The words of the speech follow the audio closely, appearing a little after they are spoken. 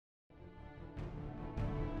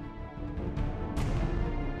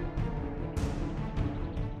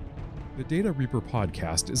The Data Reaper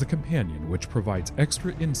podcast is a companion which provides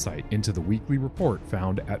extra insight into the weekly report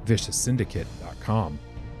found at vicioussyndicate.com.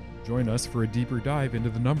 Join us for a deeper dive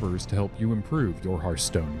into the numbers to help you improve your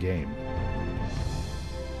Hearthstone game.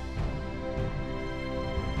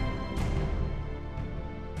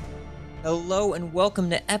 Hello and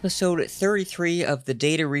welcome to episode 33 of the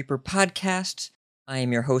Data Reaper podcast. I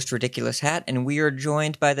am your host, Ridiculous Hat, and we are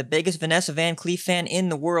joined by the biggest Vanessa Van Cleef fan in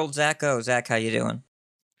the world, Zach O. Zach, how you doing?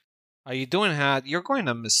 How you doing, Hat? You're going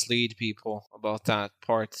to mislead people about that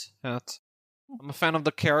part, Hat. I'm a fan of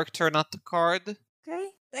the character, not the card. Okay,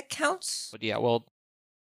 that counts. But yeah, well...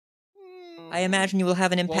 I imagine you will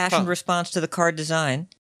have an impassioned response to the card design.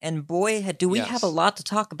 And boy, do we have a lot to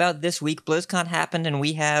talk about this week. BlizzCon happened, and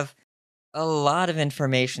we have a lot of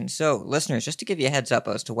information. So, listeners, just to give you a heads up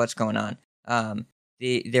as to what's going on,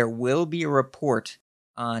 there will be a report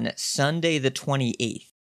on Sunday the 28th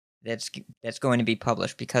that's going to be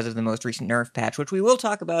published because of the most recent nerf patch, which we will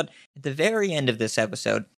talk about at the very end of this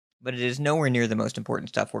episode, but it is nowhere near the most important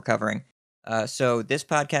stuff we're covering. So this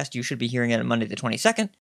podcast, you should be hearing it on Monday the 22nd.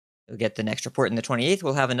 You'll get the next report on the 28th.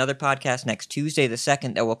 We'll have another podcast next Tuesday the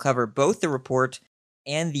 2nd that will cover both the report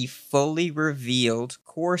and the fully revealed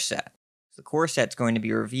core set. So the core set's going to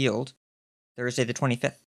be revealed Thursday the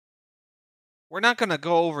 25th. We're not going to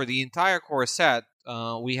go over the entire core set.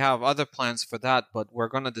 We have other plans for that, but we're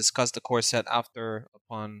going to discuss the core set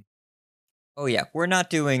upon... Oh yeah, we're not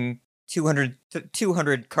doing 200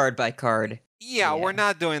 card by card. Yeah, we're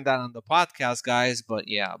not doing that on the podcast, guys, but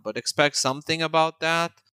expect something about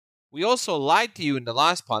that. We also lied to you in the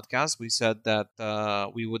last podcast. We said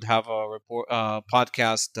that we would have a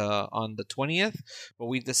podcast on the 20th, but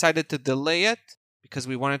we decided to delay it because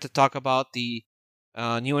we wanted to talk about the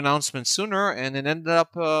new announcement sooner, and it ended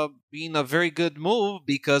up being a very good move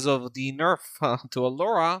because of the nerf to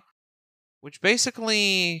Allura, which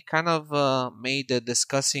basically kind of made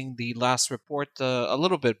discussing the last report a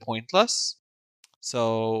little bit pointless.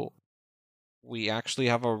 So we actually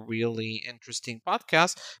have a really interesting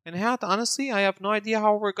podcast. And honestly, I have no idea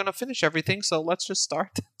how we're going to finish everything, so let's just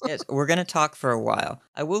start. Yes, we're going to talk for a while.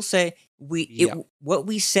 I will say, what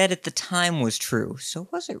we said at the time was true, so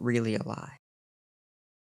was it really a lie?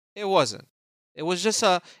 It wasn't. It was just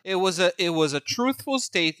it was a truthful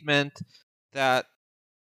statement that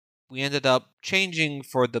we ended up changing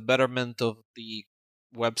for the betterment of the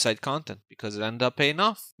website content because it ended up paying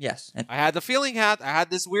off. Yes. And I had the feeling, I had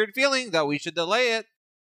this weird feeling that we should delay it.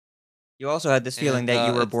 You also had this feeling that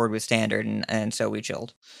you were bored with Standard, and so we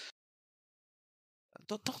chilled.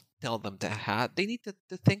 Don't tell them that, Hat. They need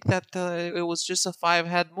to think that it was just a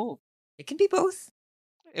 5-head move. It can be both.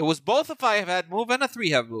 It was both a 5-head move and a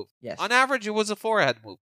 3-head move. Yes. On average, it was a 4-head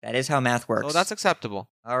move. That is how math works. So that's acceptable.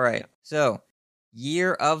 All right. So,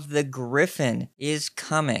 Year of the Griffin is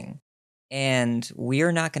coming. And we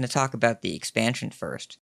are not going to talk about the expansion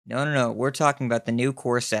first. No. We're talking about the new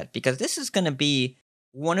core set because this is going to be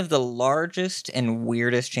one of the largest and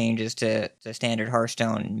weirdest changes to Standard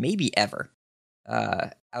Hearthstone maybe ever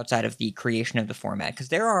outside of the creation of the format. Because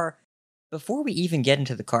before we even get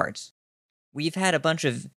into the cards, there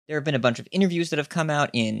have been a bunch of interviews that have come out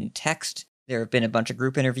in text. There have been a bunch of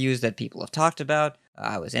group interviews that people have talked about.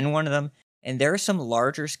 I was in one of them. And there are some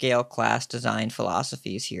larger scale class design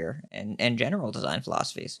philosophies here and general design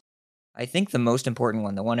philosophies. I think the most important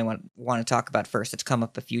one, the one I want to talk about first, it's come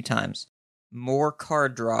up a few times. More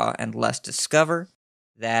card draw and less discover.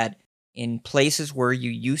 That in places where you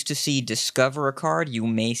used to see discover a card, you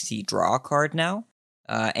may see draw a card now.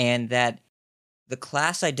 And that the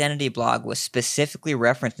class identity blog was specifically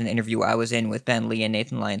referenced in an interview I was in with Ben Lee and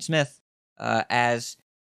Nathan Lyon-Smith as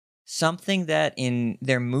something that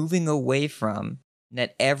they're moving away from,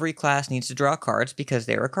 that every class needs to draw cards because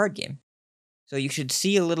they're a card game. So you should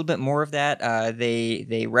see a little bit more of that.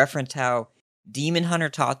 They referenced how Demon Hunter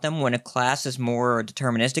taught them when a class is more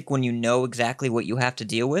deterministic, when you know exactly what you have to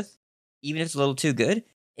deal with, even if it's a little too good,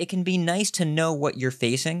 it can be nice to know what you're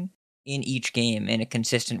facing in each game in a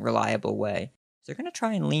consistent, reliable way. So they're going to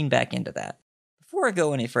try and lean back into that. Before I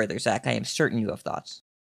go any further, Zach, I am certain you have thoughts.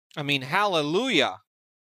 I mean, hallelujah.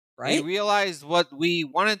 Right? They realized what we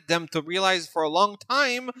wanted them to realize for a long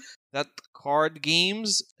time, that card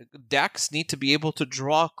games, decks need to be able to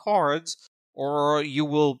draw cards, or you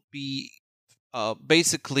will be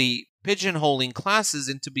basically pigeonholing classes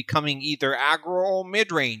into becoming either aggro or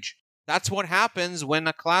mid-range. That's what happens when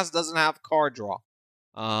a class doesn't have card draw.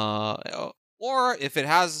 Or if it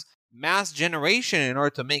has mass generation in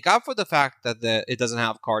order to make up for the fact that it doesn't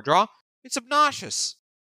have card draw, it's obnoxious.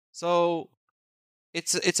 So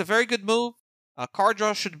it's a very good move. Card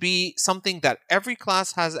draw should be something that every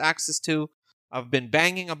class has access to. I've been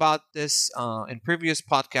banging about this in previous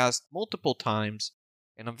podcasts multiple times,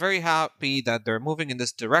 and I'm very happy that they're moving in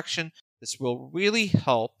this direction. This will really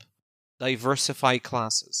help diversify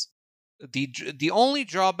classes. The only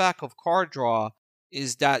drawback of card draw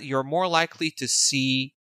is that you're more likely to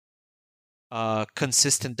see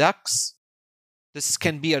consistent decks. This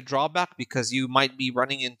can be a drawback because you might be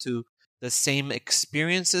running into the same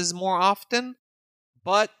experiences more often,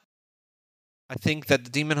 but I think that the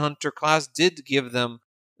Demon Hunter class did give them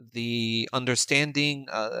the understanding,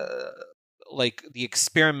 like the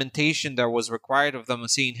experimentation that was required of them,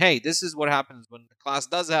 of seeing, hey, this is what happens when the class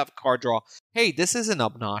does have card draw. Hey, this isn't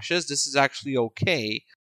obnoxious. This is actually okay,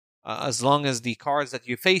 as long as the cards that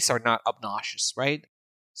you face are not obnoxious, right?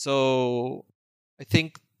 So I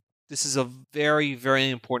think this is a very, very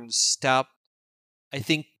important step. I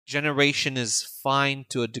think generation is fine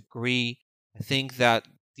to a degree. I think that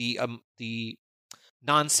the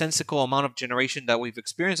nonsensical amount of generation that we've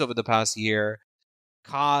experienced over the past year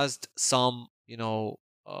caused some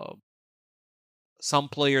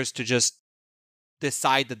players to just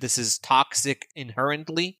decide that this is toxic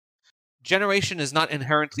inherently. Generation is not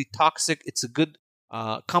inherently toxic. It's a good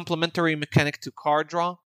complementary mechanic to card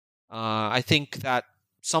draw. I think that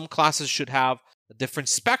some classes should have a different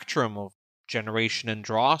spectrum of generation and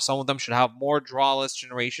draw. Some of them should have more draw, less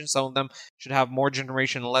generation. Some of them should have more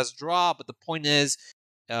generation and less draw. But the point is,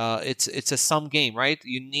 it's a sum game, right?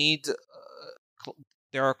 You need.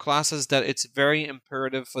 There are classes that it's very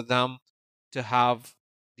imperative for them to have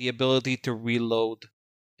the ability to reload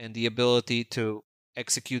and the ability to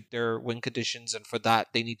execute their win conditions, and for that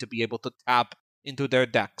they need to be able to tap into their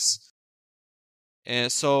decks.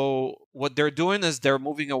 And so what they're doing is they're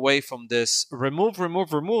moving away from this remove,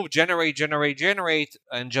 generate,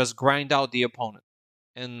 and just grind out the opponent.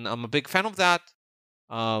 And I'm a big fan of that.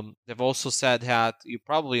 They've also said that, you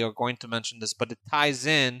probably are going to mention this, but it ties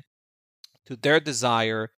in to their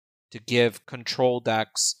desire to give control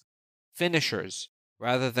decks finishers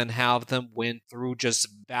rather than have them win through just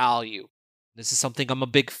value. This is something I'm a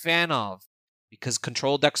big fan of, because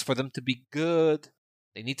control decks, for them to be good,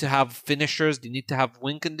 they need to have finishers, they need to have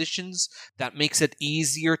win conditions. That makes it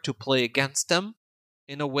easier to play against them.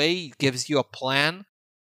 In a way, it gives you a plan.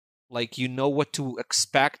 Like, you know what to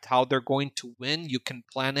expect, how they're going to win. You can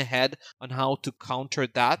plan ahead on how to counter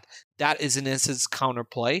that. That is, in essence,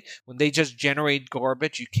 counterplay. When they just generate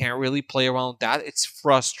garbage, you can't really play around that. It's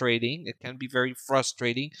frustrating. It can be very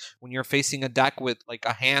frustrating when you're facing a deck with like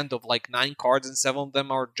a hand of like 9 cards and 7 of them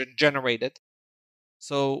are generated.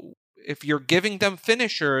 So if you're giving them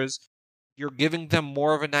finishers, you're giving them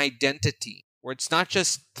more of an identity, where it's not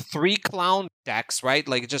just 3 clown decks, right?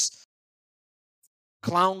 Like, just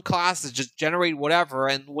clown classes just generate whatever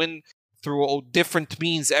and win through different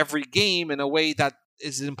means every game in a way that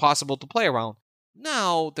is impossible to play around.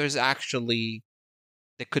 Now there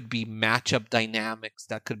could be matchup dynamics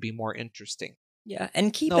that could be more interesting. Yeah,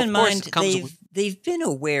 and keep Now, in of course, mind it comes with they've been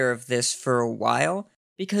aware of this for a while,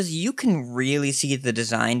 because you can really see the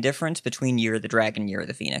design difference between Year of the Dragon and Year of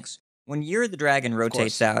the Phoenix. When Year of the Dragon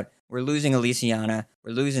rotates course. out, we're losing Elysiana,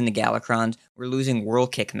 we're losing the Galacrons, we're losing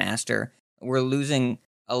World Kickmaster, we're losing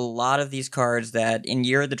a lot of these cards that in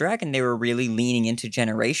Year of the Dragon they were really leaning into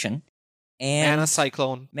generation. And Mana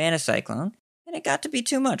Cyclone. Mana Cyclone, and it got to be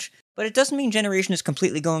too much. But it doesn't mean generation is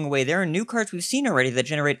completely going away. There are new cards we've seen already that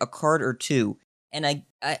generate a card or two. And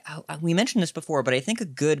we mentioned this before, but I think a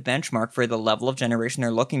good benchmark for the level of generation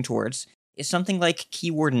they're looking towards is something like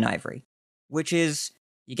Keyword and Ivory, which is,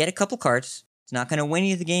 you get a couple cards. It's not going to win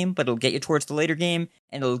you the game, but it'll get you towards the later game,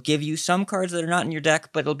 and it'll give you some cards that are not in your deck,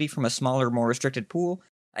 but it'll be from a smaller, more restricted pool.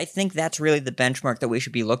 I think that's really the benchmark that we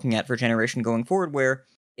should be looking at for generation going forward, where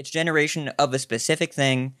it's generation of a specific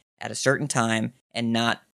thing at a certain time and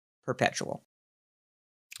not perpetual.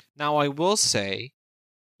 Now, I will say,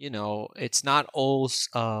 it's not all,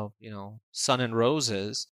 sun and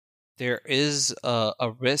roses. There is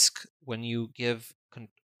a risk when you give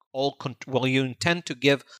you intend to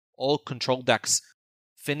give all control decks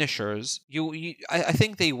finishers. I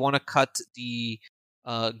think they want to cut the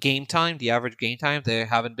game time, the average game time. They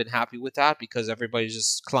haven't been happy with that because everybody's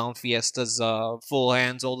just clown fiestas, full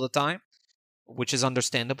hands all the time, which is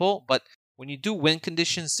understandable. But when you do win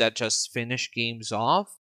conditions that just finish games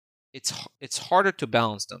off, it's harder to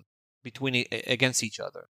balance them between against each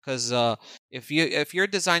other, because if you're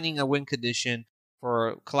designing a win condition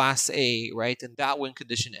for class A, right, and that win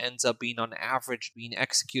condition ends up being on average being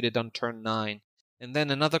executed on turn 9, and then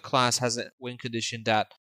another class has a win condition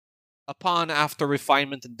that, upon after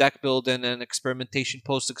refinement and deck building and experimentation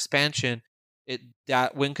post expansion,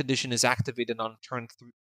 that win condition is activated on turn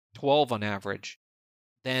 12 on average.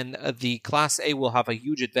 then the Class A will have a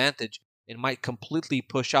huge advantage. It might completely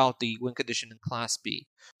push out the win condition in Class B.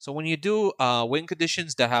 So when you do win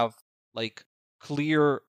conditions that have like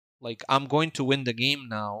clear, like I'm going to win the game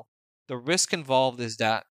now, the risk involved is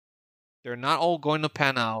that they're not all going to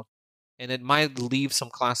pan out, and it might leave some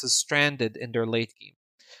classes stranded in their late game.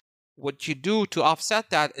 What you do to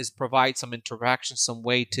offset that is provide some interaction, some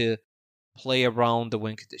way to play around the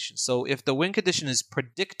win condition. So if the win condition is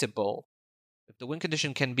predictable, if the win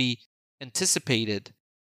condition can be anticipated,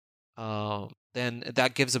 then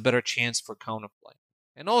that gives a better chance for counterplay.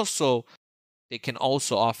 And also, they can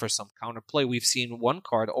also offer some counterplay. We've seen one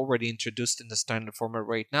card already introduced in the standard format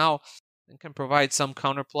right now and can provide some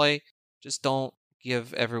counterplay. Just don't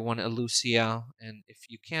give everyone a Lucia, and if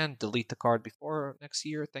you can, delete the card before next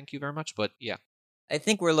year. Thank you very much. But yeah. I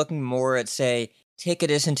think we're looking more at, say,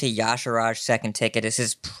 Ticketus into Yasharaj second Ticketus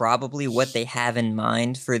is probably what they have in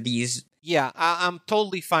mind for these. Yeah, I'm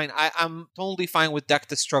totally fine. I'm totally fine with deck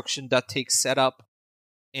destruction that takes setup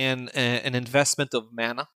and an investment of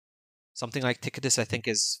mana. Something like Ticketus, I think,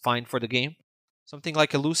 is fine for the game. Something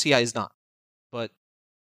like Lucia is not. But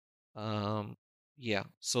yeah.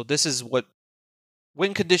 So this is what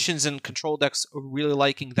win conditions and control decks are really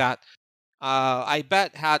liking that. I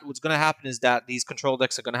bet what's going to happen is that these control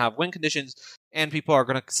decks are going to have win conditions, and people are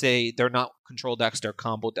going to say they're not control decks, they're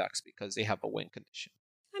combo decks because they have a win condition.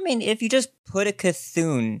 I mean, if you just put a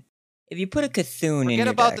Cthulhu, in Forget your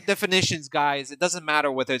about deck, the definitions, guys. It doesn't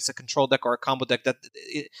matter whether it's a control deck or a combo deck.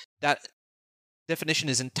 That definition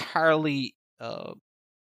is entirely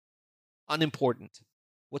unimportant.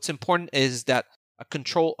 What's important is that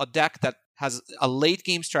a deck that has a late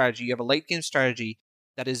game strategy. You have a late game strategy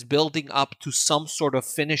that is building up to some sort of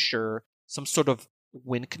finisher, some sort of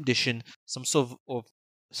win condition, some sort of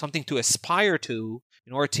something to aspire to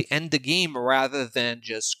in order to end the game, rather than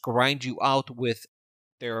just grind you out with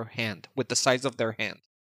their hand, with the size of their hand.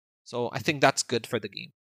 So I think that's good for the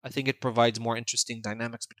game. I think it provides more interesting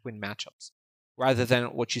dynamics between matchups, rather than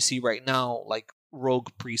what you see right now, like rogue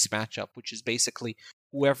priest matchup, which is basically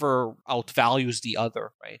whoever outvalues the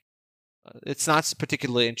other, right? It's not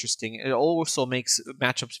particularly interesting. It also makes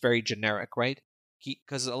matchups very generic, right?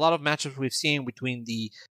 Because a lot of matchups we've seen between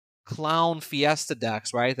the clown fiesta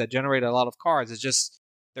decks, right, that generate a lot of cards, is just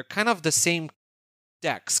they're kind of the same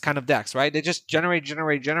decks, right? They just generate,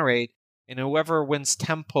 and whoever wins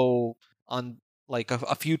tempo on like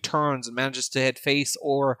a few turns and manages to hit face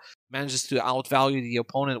or manages to outvalue the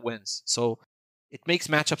opponent wins. So it makes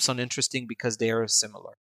matchups uninteresting because they are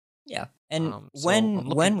similar. yeah. And So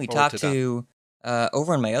when we talked that. to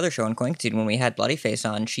over on my other show on Coincitude, when we had Bloodyface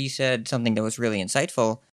on, she said something that was really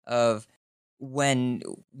insightful. Of when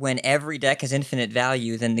every deck has infinite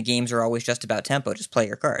value, then the games are always just about tempo. Just play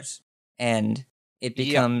your cards, and it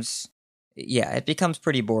becomes it becomes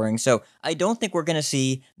pretty boring. So I don't think we're going to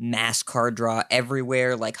see mass card draw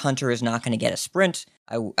everywhere. Like Hunter is not going to get a sprint.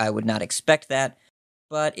 I would not expect that,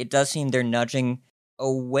 but it does seem they're nudging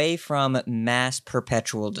away from mass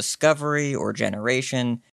perpetual discovery or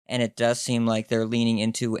generation, and it does seem like they're leaning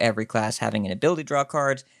into every class having an ability draw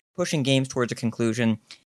cards, pushing games towards a conclusion.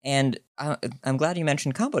 And I'm glad you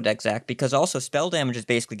mentioned combo deck, Zach, because also spell damage is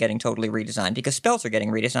basically getting totally redesigned, because spells are getting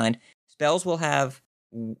redesigned. Spells will have,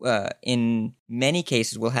 in many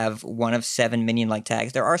cases, will have one of 7 minion-like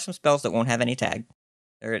tags. There are some spells that won't have any tag.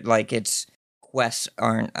 Quests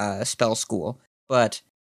aren't spell school, but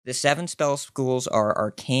the 7 spell schools are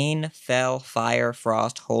Arcane, Fel, Fire,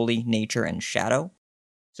 Frost, Holy, Nature, and Shadow.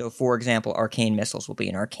 So, for example, Arcane Missiles will be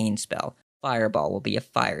an Arcane spell. Fireball will be a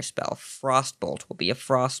fire spell. Frostbolt will be a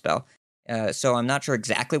frost spell. So I'm not sure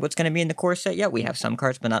exactly what's going to be in the core set yet. We have some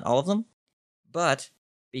cards, but not all of them. But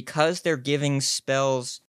because they're giving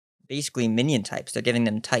spells basically minion types, they're giving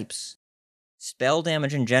them types. Spell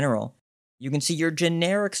damage in general, you can see your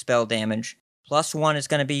generic spell damage. +1 is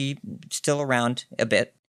going to be still around a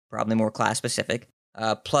bit, probably more class specific.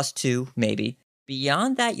 +2, maybe.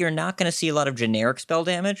 Beyond that, you're not going to see a lot of generic spell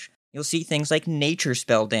damage. You'll see things like Nature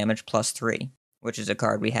Spell Damage +3, which is a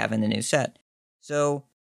card we have in the new set. So,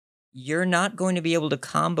 you're not going to be able to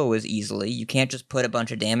combo as easily. You can't just put a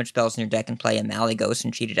bunch of damage spells in your deck and play a Malygos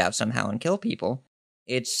and cheat it out somehow and kill people.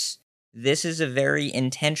 This is a very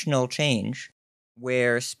intentional change,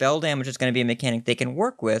 where spell damage is going to be a mechanic they can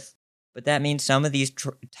work with, but that means some of these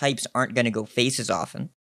types aren't going to go face as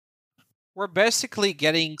often. We're basically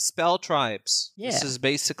getting spell tribes. Yeah. This is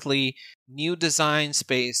basically new design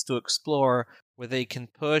space to explore, where they can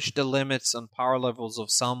push the limits on power levels of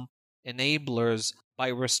some enablers by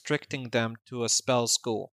restricting them to a spell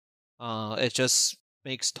school. It just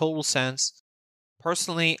makes total sense.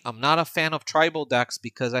 Personally, I'm not a fan of tribal decks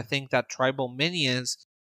because I think that tribal minions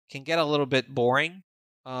can get a little bit boring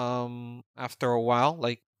after a while.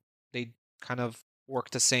 Like they kind of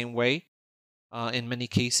work the same way in many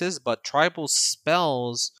cases, but tribal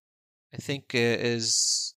spells I think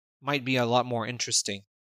is might be a lot more interesting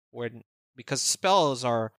when because spells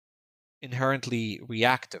are inherently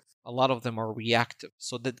reactive. A lot of them are reactive.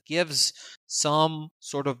 So that gives some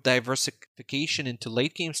sort of diversification into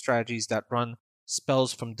late game strategies that run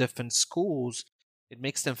spells from different schools. It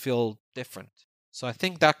makes them feel different. So I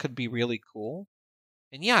think that could be really cool.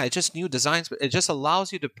 And yeah, it's just new designs, but it just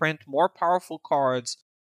allows you to print more powerful cards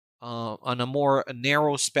on a more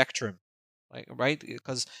narrow spectrum, like right?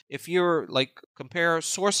 Because if you're like compare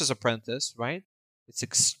Source's Apprentice, right? It's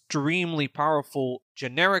extremely powerful,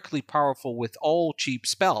 generically powerful with all cheap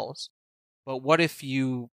spells. But what if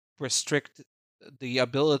you restrict the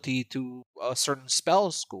ability to a certain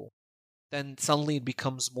spell school? Then suddenly it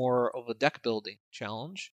becomes more of a deck building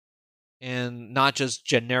challenge and not just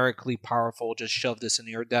generically powerful, just shove this in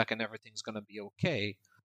your deck and everything's going to be okay.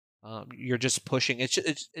 You're just pushing.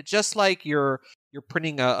 It's just like you're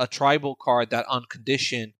printing a tribal card that on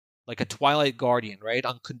condition, like a Twilight Guardian, right?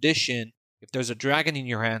 On condition, if there's a dragon in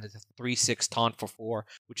your hand, it's a 3/6 taunt for 4,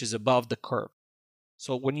 which is above the curve.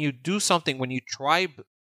 So when you do something, when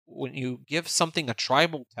you give something a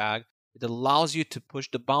tribal tag, it allows you to push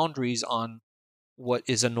the boundaries on what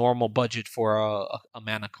is a normal budget for a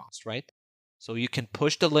mana cost, right? So you can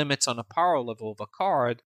push the limits on a power level of a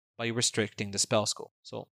card by restricting the spell school.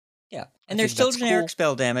 So Yeah, I and there's think still that's generic cool.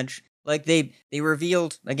 spell damage. Like they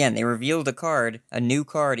revealed a card, a new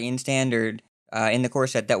card in standard in the core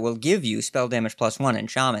set that will give you spell damage +1 in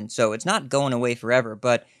Shaman. So it's not going away forever,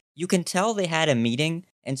 but you can tell they had a meeting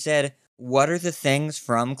and said, "What are the things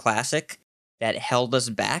from Classic that held us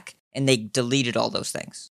back?" And they deleted all those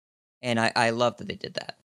things. And I love that they did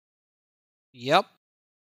that. Yep.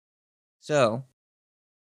 So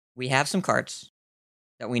we have some cards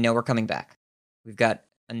that we know are coming back. We've got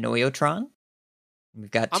a Noyotron. We've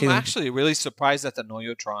got I'm two. actually really surprised at the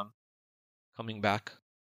Noyotron coming back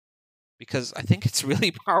because I think it's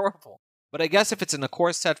really powerful. But I guess if it's in a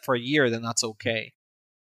core set for a year, then that's okay.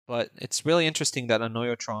 But it's really interesting that a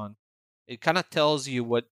Noyotron, it kind of tells you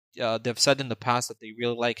what they've said in the past that they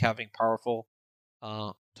really like having powerful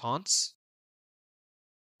taunts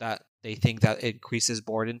that they think that increases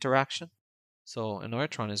board interaction. So a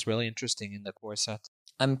Noyotron is really interesting in the core set.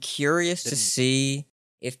 I'm curious to Didn't see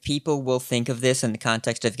if people will think of this in the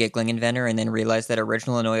context of Giggling Inventor and then realize that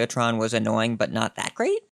original Annoyotron was annoying but not that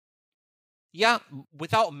great. Yeah,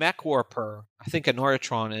 without Mech Warper, I think a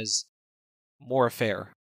Noyotron is more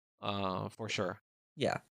fair, for sure.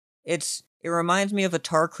 Yeah. It reminds me of a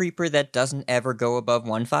Tar Creeper that doesn't ever go above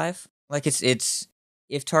 1/5. Like it's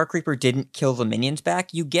if Tar Creeper didn't kill the minions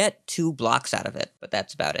back, you get 2 blocks out of it, but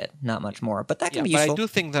that's about it. Not much more. But that can Yeah, be but I useful. do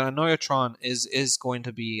think that a Noyotron is going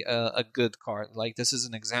to be a good card. Like this is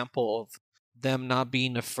an example of them not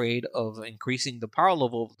being afraid of increasing the power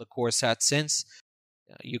level of the core set since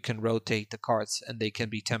you can rotate the cards and they can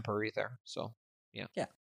be temporary there. So yeah. Yeah.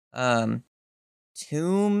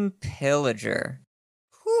 Tomb Pillager.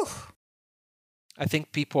 Whew. I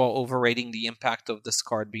think people are overrating the impact of this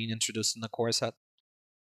card being introduced in the core set.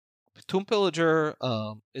 Tomb Pillager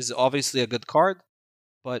is obviously a good card,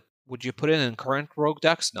 but would you put it in current rogue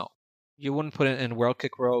decks? No. You wouldn't put it in World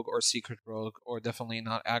Kick Rogue or Secret Rogue, or definitely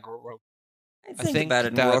not Aggro Rogue. I I think about it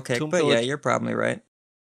think in World that Kick, Tomb but yeah, Pillager, you're probably right.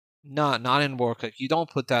 not in World Kick. You don't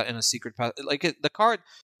put that in a secret path. Like the card,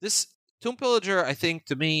 this Tomb Pillager, I think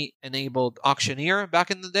to me enabled Auctioneer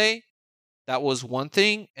back in the day. That was one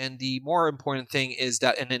thing, and the more important thing is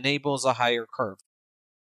that it enables a higher curve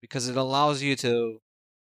because it allows you to,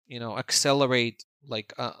 accelerate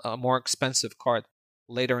like a more expensive card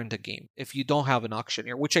later in the game if you don't have an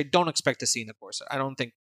Auctioneer, which I don't expect to see in the core set. I don't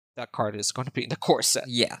think that card is going to be in the core set.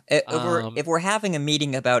 Yeah, if we're having a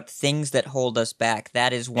meeting about things that hold us back,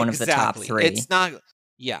 that is one of the top Exactly. 3. It's not.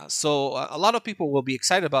 Yeah. So a lot of people will be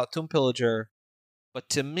excited about Tomb Pillager, but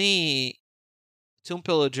to me, Tomb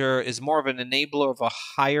Pillager is more of an enabler of a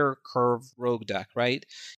higher curve rogue deck, right?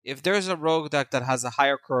 If there's a rogue deck that has a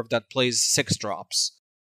higher curve that plays 6 drops,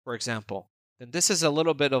 for example, then this is a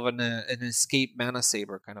little bit of an escape mana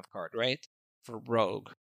saber kind of card, right? For rogue.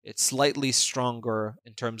 It's slightly stronger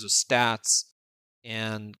in terms of stats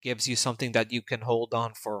and gives you something that you can hold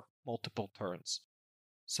on for multiple turns.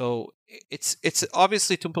 So it's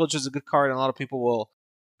obviously Tomb Pillager is a good card, and a lot of people will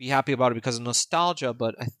be happy about it because of nostalgia,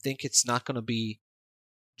 but I think it's not going to be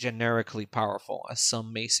generically powerful, as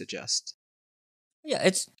some may suggest. Yeah,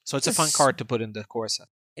 it's a fun card to put in the core set.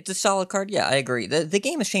 It's a solid card. Yeah, I agree. The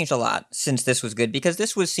game has changed a lot since this was good because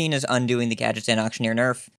this was seen as undoing the Gadgets and Auctioneer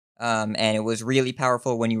nerf. And it was really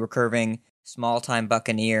powerful when you were curving Small-Time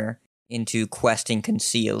Buccaneer into Questing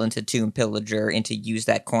Conceal, into Tomb Pillager, into use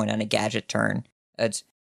that coin on a gadget turn.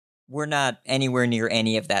 We're not anywhere near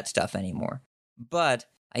any of that stuff anymore. But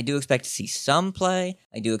I do expect to see some play.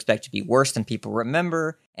 I do expect to be worse than people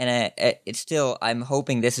remember. And it's still, I'm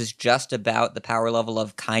hoping this is just about the power level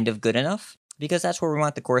of kind of good enough, because that's where we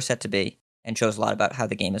want the core set to be, and shows a lot about how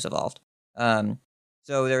the game has evolved.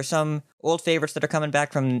 So there are some old favorites that are coming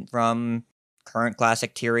back from current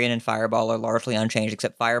classic. Tyrion and Fireball are largely unchanged,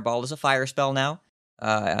 except Fireball is a fire spell now.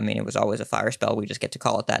 It was always a fire spell. We just get to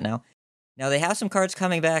call it that now. Now, they have some cards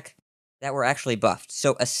coming back that were actually buffed.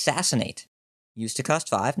 So Assassinate used to cost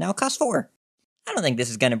 5, now costs 4. I don't think this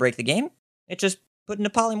is going to break the game. It's just putting a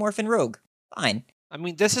polymorph in Rogue. Fine. I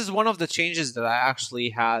mean, this is one of the changes that I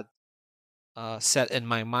actually had set in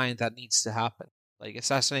my mind that needs to happen. Like,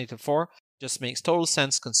 Assassinate to 4 just makes total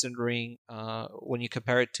sense considering when you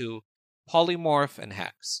compare it to Polymorph and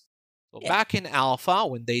Hex. So back in Alpha,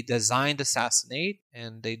 when they designed Assassinate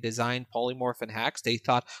and they designed Polymorph and Hex, they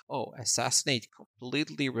thought, Assassinate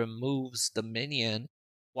completely removes the minion,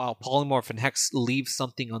 while Polymorph and Hex leave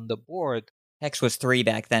something on the board. Hex was 3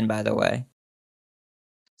 back then, by the way.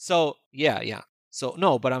 So, yeah. So,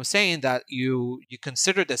 no, but I'm saying that you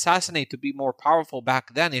considered Assassinate to be more powerful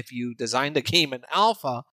back then if you designed the game in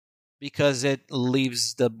Alpha, because it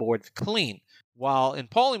leaves the board clean, while in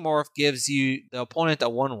Polymorph gives you the opponent a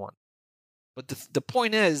 1/1. But the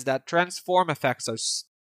point is that transform effects are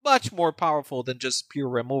much more powerful than just pure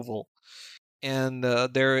removal. And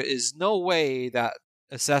there is no way that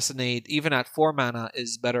Assassinate, even at 4 mana,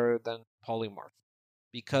 is better than Polymorph,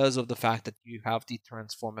 because of the fact that you have the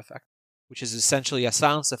transform effect, which is essentially a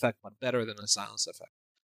silence effect, but better than a silence effect.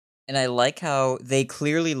 And I like how they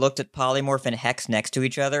clearly looked at Polymorph and Hex next to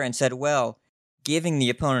each other and said, well, giving the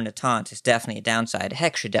opponent a taunt is definitely a downside.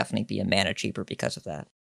 Hex should definitely be a mana cheaper because of that.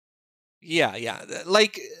 Yeah.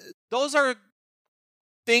 Like, those are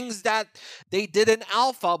things that they did in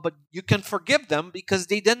Alpha, but you can forgive them because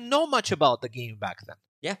they didn't know much about the game back then.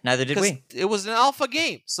 Yeah, neither did we. It was an Alpha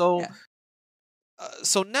game. So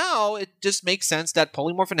so now it just makes sense that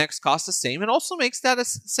Polymorph and Hex cost the same, and also makes that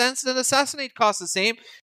sense that Assassinate costs the same.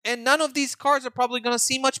 And none of these cards are probably going to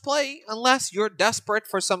see much play unless you're desperate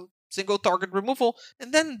for some single target removal.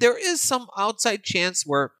 And then there is some outside chance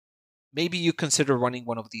where maybe you consider running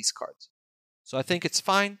one of these cards. So I think it's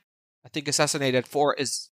fine. I think Assassinate at 4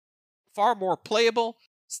 is far more playable.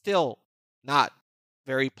 Still not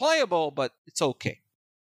very playable, but it's okay.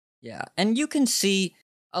 Yeah, and you can see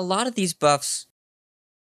a lot of these buffs,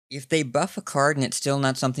 if they buff a card and it's still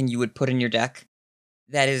not something you would put in your deck,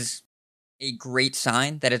 that is a great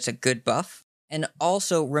sign that it's a good buff. And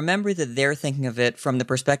also, remember that they're thinking of it from the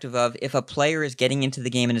perspective of, if a player is getting into the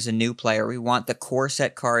game and is a new player, we want the core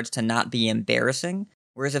set cards to not be embarrassing.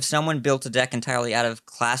 Whereas if someone built a deck entirely out of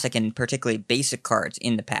classic and particularly basic cards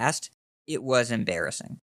in the past, it was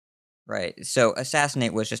embarrassing. Right? So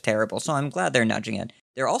Assassinate was just terrible, so I'm glad they're nudging it.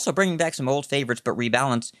 They're also bringing back some old favorites, but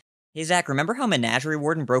rebalance. Hey, Zach, remember how Menagerie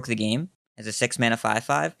Warden broke the game as a 6-mana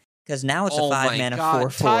 5/5? Because now it's a 5-mana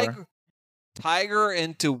 4/4. Tiger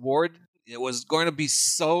into Warden, it was going to be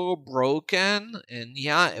so broken, and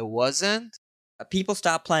yeah, it wasn't. People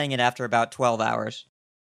stopped playing it after about 12 hours.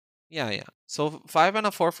 Yeah. So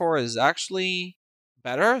 5-mana 4/4 is actually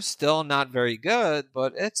better. Still not very good,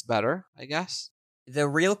 but it's better, I guess. The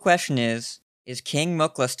real question is King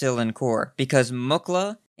Mukla still in core? Because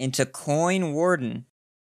Mukla into Coin Warden,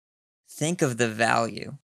 think of the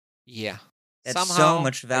value. Yeah. That's somehow, so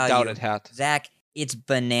much value. I doubt it had. Zach, it's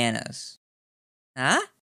bananas. Huh?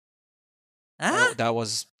 That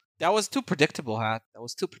was too predictable, Hat. That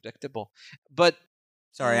was too predictable. But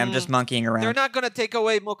sorry, I'm just monkeying around. They're not going to take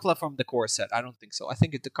away Mukla from the core set. I don't think so. I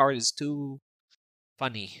think the card is too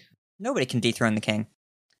funny. Nobody can dethrone the king.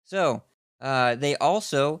 So, they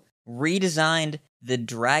also redesigned the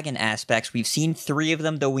dragon aspects. We've seen 3 of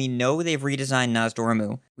them, though we know they've redesigned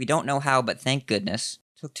Nozdormu. We don't know how, but thank goodness.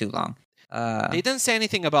 Took too long. They didn't say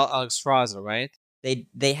anything about Alexstrasza, right?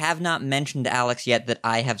 They have not mentioned Alex yet that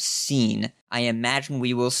I have seen. I imagine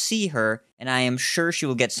we will see her, and I am sure she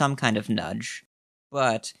will get some kind of nudge.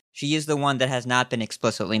 But she is the one that has not been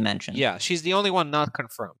explicitly mentioned. Yeah, she's the only one not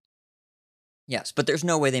confirmed. Yes, but there's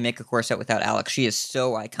no way they make a core set without Alex. She is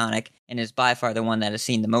so iconic, and is by far the one that has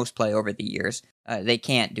seen the most play over the years. They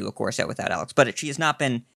can't do a core set without Alex, but she has not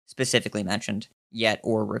been specifically mentioned yet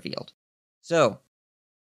or revealed. So,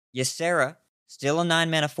 Ysera, still a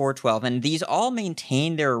 9-mana 4/12, and these all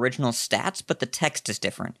maintain their original stats, but the text is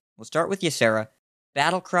different. We'll start with Ysera.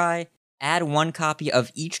 Battlecry, add 1 copy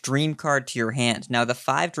of each dream card to your hand. Now, the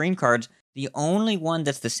 5 dream cards The only one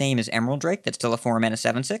that's the same is Emerald Drake, that's still a 4 mana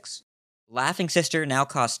 7/6. Laughing Sister now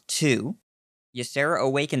costs 2. Ysera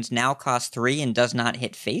Awakens now costs 3 and does not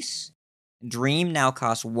hit face. Dream now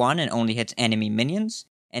costs 1 and only hits enemy minions.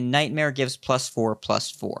 And Nightmare gives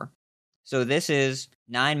 +4/+4. So this is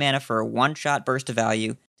 9 mana for a one-shot burst of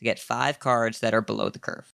value to get 5 cards that are below the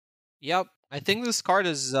curve. Yep, I think this card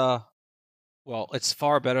is, well, it's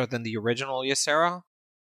far better than the original Ysera.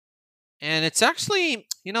 And it's actually,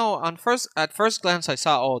 at first glance I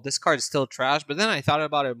saw, oh, this card is still trash, but then I thought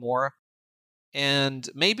about it more. And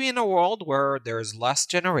maybe in a world where there's less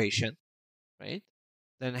generation, right?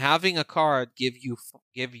 Then having a card give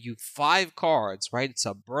you 5 cards, right? It's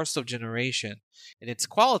a burst of generation, and it's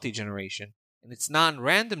quality generation, and it's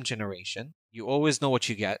non-random generation. You always know what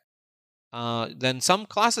you get. Then some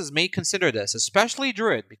classes may consider this, especially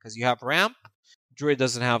Druid, because you have ramp. Druid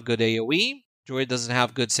doesn't have good AoE. Druid doesn't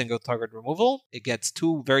have good single target removal. It gets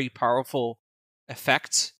 2 very powerful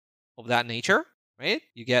effects of that nature, right?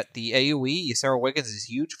 You get the AoE. Ysera Awakens is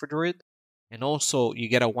huge for Druid. And also, you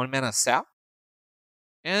get a 1 mana sap.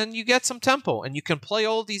 And you get some tempo. And you can play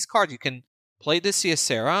all these cards. You can play this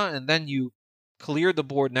Ysera, and then you clear the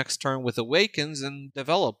board next turn with Awakens and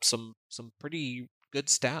develop some pretty good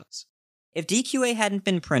stats. If DQA hadn't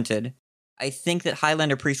been printed, I think that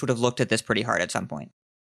Highlander Priest would have looked at this pretty hard at some point.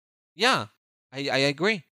 Yeah, I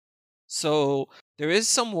agree. So there is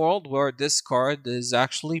some world where this card is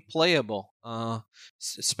actually playable,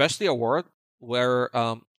 especially a world where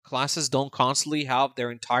classes don't constantly have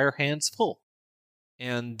their entire hands full.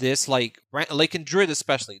 And this, like in Druid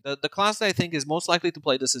especially, the class that I think is most likely to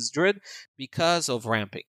play this is Druid because of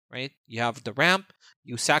ramping, right? You have the ramp,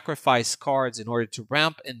 you sacrifice cards in order to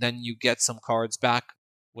ramp, and then you get some cards back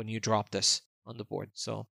when you drop this on the board.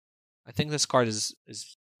 So I think this card is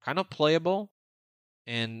kind of playable,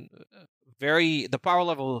 and the power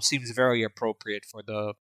level seems very appropriate for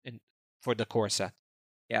the core set.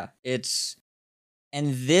 Yeah,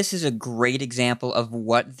 and this is a great example of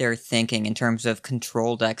what they're thinking in terms of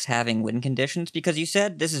control decks having win conditions, because you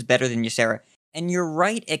said this is better than Ysera, and you're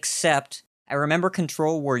right, except I remember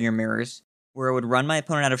Control Warrior Mirrors, where I would run my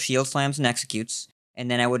opponent out of Shield Slams and Executes, and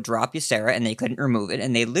then I would drop Ysera, and they couldn't remove it,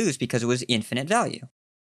 and they'd lose because it was infinite value.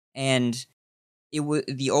 And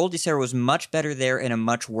the old Ysera was much better there in a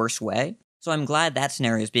much worse way, so I'm glad that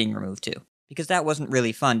scenario is being removed too, because that wasn't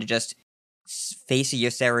really fun to just face a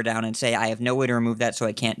Ysera down and say, I have no way to remove that, so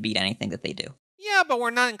I can't beat anything that they do. Yeah, but we're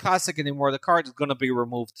not in Classic anymore. The card is going to be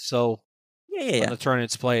removed, so Yeah. on the turn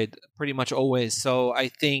it's played, pretty much always. So I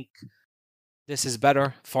think this is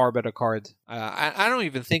better, far better card. I don't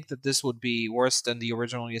even think that this would be worse than the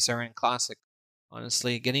original Ysera in Classic,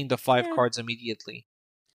 honestly. Getting the 5 cards immediately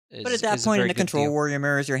but at that point in the Control Warrior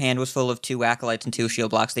Mirrors, your hand was full of 2 Acolytes and 2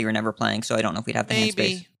 Shield Blocks that you were never playing, so I don't know if we'd have the hand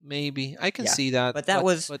space. Maybe. I can see that. But that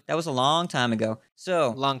was a long time ago.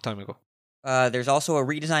 So long time ago. There's also a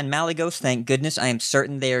redesigned Malygos. Thank goodness. I am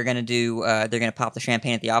certain they are going to they're going to pop the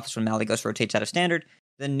champagne at the office when Malygos rotates out of Standard.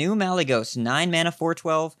 The new Malygos, 9 mana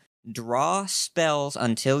 4/12, draw spells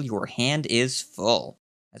until your hand is full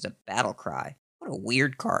as a battle cry. What a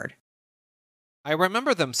weird card. I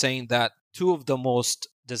remember them saying that 2 of the most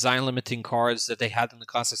design-limiting cards that they had in the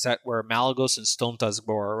Classic set were Malygos and Stone Tusk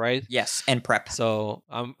Borer, right? Yes, and Prep. So,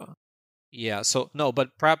 yeah, so, no,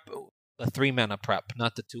 but Prep, the 3 mana Prep,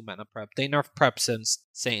 not the 2 mana Prep. They nerfed Prep since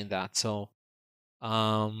saying that, so,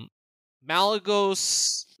 Malygos,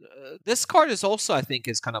 this card is also, I think,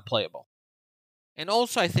 is kind of playable. And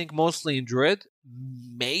also, I think, mostly in Druid,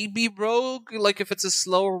 maybe Rogue, like if it's a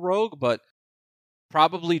slower Rogue, but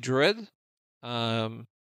probably Druid.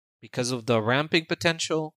 Because of the ramping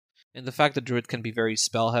potential and the fact that Druid can be very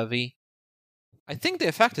spell heavy. I think the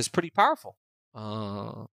effect is pretty powerful.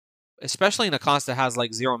 Especially in a class that has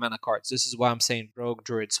like 0 mana cards. This is why I'm saying Rogue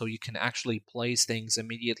Druid, so you can actually place things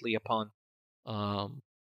immediately upon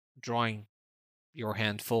drawing your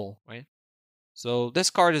hand full, right? So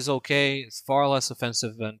this card is okay. It's far less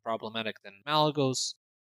offensive and problematic than Malygos.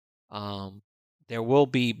 There will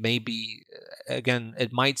be maybe, again,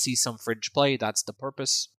 it might see some fridge play. That's the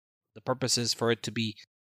purpose. The purpose is for it to be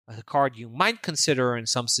a card you might consider in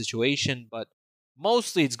some situation, but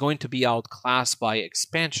mostly it's going to be outclassed by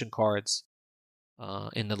expansion cards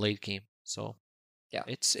in the late game. So yeah,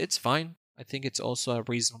 it's fine. I think it's also a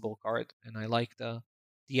reasonable card, and I like the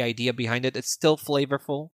idea behind it. It's still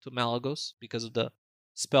flavorful to Malygos because of the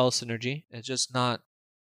spell synergy. It's just not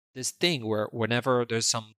this thing where whenever there's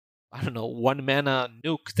some, I don't know, 1 mana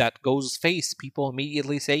nuke that goes face, people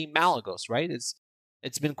immediately say Malygos, right?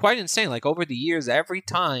 It's been quite insane. Like over the years, every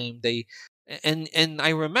time and I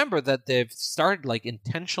remember that they've started like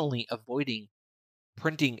intentionally avoiding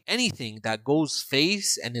printing anything that goes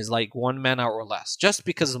face and is like 1 mana or less, just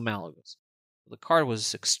because of Malygos. The card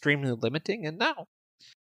was extremely limiting, and now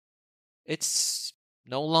it's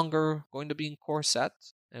no longer going to be in core set,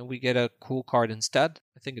 and we get a cool card instead.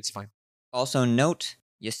 I think it's fine. Also note,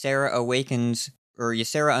 Ysera Awakens, or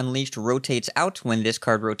Ysera Unleashed rotates out when this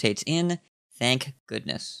card rotates in. Thank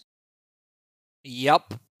goodness.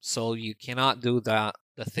 Yep. So you cannot do the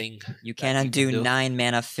thing. You cannot do 9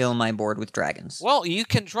 mana fill my board with dragons. Well, you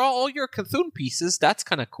can draw all your Cthulhu pieces. That's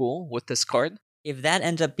kind of cool with this card. If that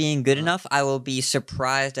ends up being good enough, I will be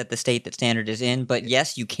surprised at the state that Standard is in, but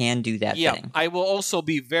yes, you can do that thing. I will also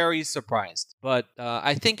be very surprised. But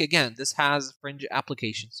I think, again, this has fringe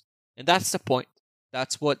applications. And that's the point.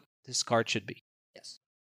 That's what this card should be. Yes.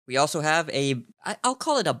 We also have I'll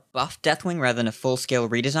call it a buff Deathwing rather than a full-scale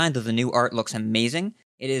redesign, though the new art looks amazing.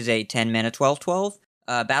 It is a 10 mana 12/12.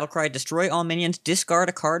 Battlecry, destroy all minions, discard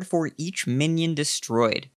a card for each minion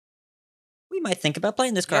destroyed. We might think about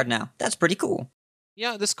playing this card now. That's pretty cool.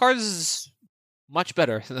 Yeah, this card is much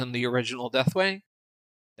better than the original Deathwing.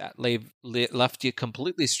 That left you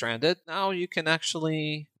completely stranded. Now you can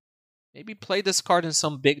actually maybe play this card in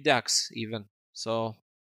some big decks even. So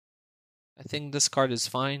I think this card is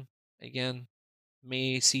fine. Again,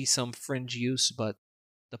 may see some fringe use, but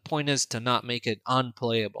the point is to not make it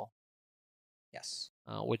unplayable. Yes.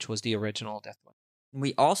 Which was the original Deathwing.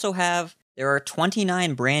 We also have, there are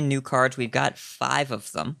 29 brand new cards. We've got 5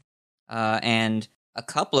 of them. And a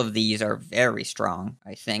couple of these are very strong,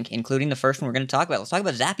 I think, including the first one we're going to talk about. Let's talk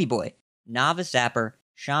about Zappy Boy. Novice Zapper,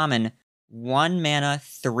 Shaman, 1 mana,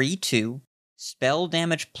 3/2, spell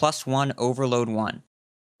damage +1, overload 1.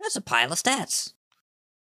 That's a pile of stats.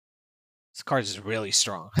 This card is really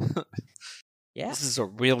strong. Yeah. This is a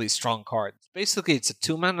really strong card. Basically, it's a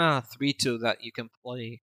 2 mana 3/2 that you can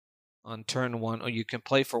play on turn 1, or you can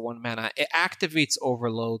play for 1 mana. It activates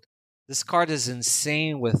Overload. This card is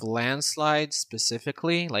insane with Landslide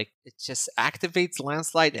specifically. Like, it just activates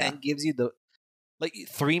Landslide and gives you the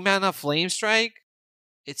 3 mana Flame Strike.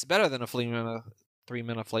 It's better than a 3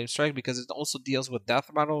 mana Flame Strike because it also deals with death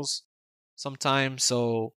rattles sometimes.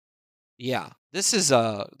 So yeah, this is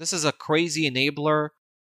a crazy enabler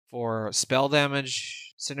for spell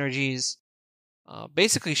damage synergies.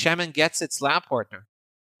 Basically, Shaman gets its lab partner.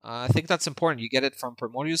 I think that's important. You get it from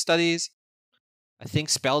Primordial Studies. I think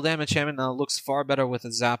spell damage Shaman now looks far better with a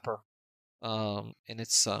Zapper, and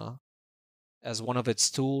it's as one of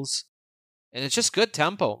its tools, and it's just good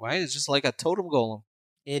tempo, right? It's just like a Totem Golem.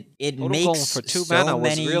 It Totem makes Golem for 2 mana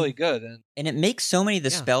was really good, and it makes so many of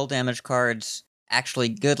the spell damage cards actually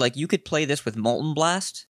good. Like, you could play this with Molten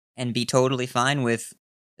Blast and be totally fine with,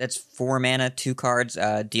 that's 4 mana, 2 cards,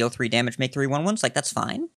 deal 3 damage, make 3 1/1s. Like, that's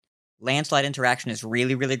fine. Landslide Interaction is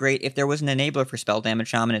really, really great. If there was an enabler for spell damage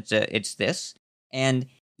Shaman, it's this. And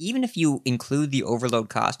even if you include the overload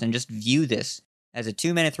cost and just view this as a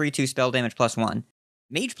 2 mana 3/2 spell damage +1,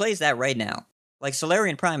 Mage plays that right now. Like,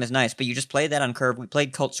 Solarian Prime is nice, but you just play that on curve. We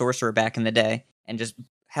played Cult Sorcerer back in the day and just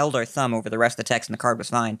held our thumb over the rest of the text, and the card was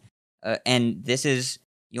fine. And this is,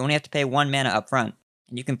 you only have to pay 1 mana up front,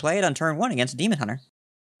 and you can play it on turn 1 against a Demon Hunter.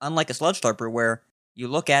 Unlike a Sludge Slurper, where you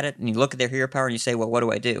look at it and you look at their hero power and you say, well, what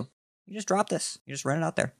do I do? You just drop this. You just run it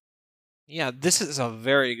out there. Yeah, this is a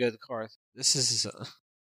very good card. This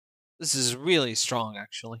is really strong,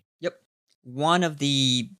 actually. Yep. One of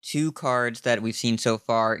the 2 cards that we've seen so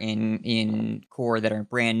far in Core that are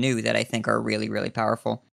brand new that I think are really, really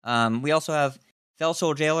powerful. We also have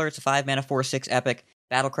Fellsoul Jailer. It's a 5 mana 4/6 epic.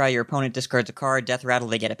 Battlecry, your opponent discards a card. Death Rattle,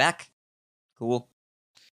 they get it back. Cool.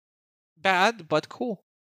 Bad, but cool.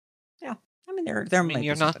 Yeah. I mean,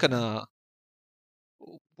 you're not gonna.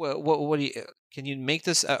 What do you? Can you make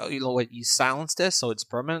this? You silence this so it's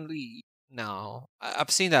permanently? No, I've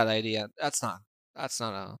seen that idea. That's not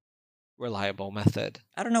a reliable method.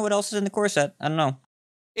 I don't know what else is in the core set. I don't know.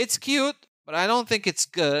 It's cute, but I don't think it's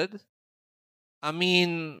good. I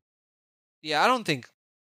mean, yeah, I don't think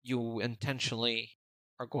you intentionally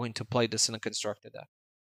are going to play this in a constructed deck.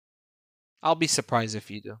 I'll be surprised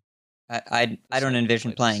if you do. I don't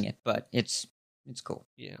envision playing it, but it's cool.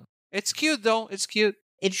 Yeah, it's cute though. It's cute.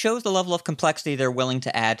 It shows the level of complexity they're willing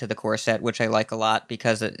to add to the core set, which I like a lot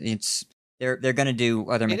because they're going to do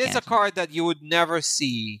other mechanics. It is a card that you would never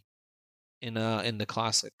see in the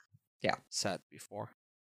classic set before.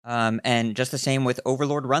 And just the same with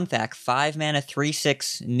Overlord Runthak, 5 mana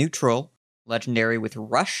 3/6 neutral legendary with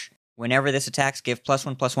Rush. Whenever this attacks, give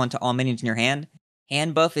 +1/+1 to all minions in your hand.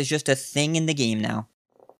 Hand buff is just a thing in the game now.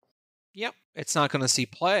 Yep, it's not going to see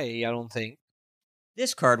play, I don't think.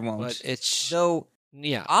 This card won't. But it's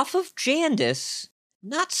off of Jandis,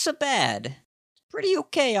 not so bad. Pretty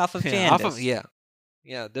okay off of Jandis.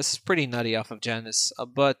 Yeah, this is pretty nutty off of Janus.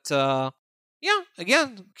 Yeah,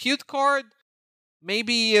 again, cute card.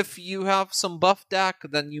 Maybe if you have some buff deck,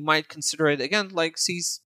 then you might consider it. Again, like,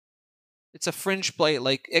 it's a fringe play.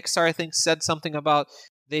 Like, Ixar, I think, said something about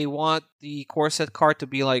they want the core set card to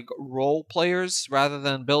be like role players rather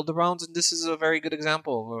than build-arounds, and this is a very good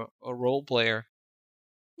example of a role player.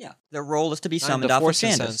 Yeah, their role is to be Not in summoned the off of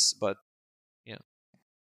forcing Shandus. sense, but yeah.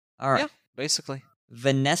 All right. Yeah, basically.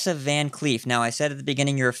 Vanessa Van Cleef. Now, I said at the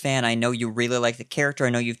beginning you're a fan. I know you really like the character. I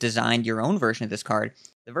know you've designed your own version of this card.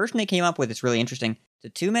 The version they came up with is really interesting.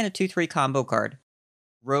 It's a 2-mana 2/3 combo card.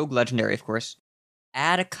 Rogue Legendary, of course.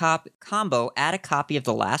 Add a copy of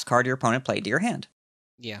the last card your opponent played to your hand.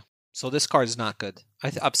 Yeah. So this card is not good.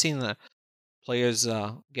 I've seen the players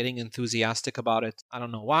getting enthusiastic about it. I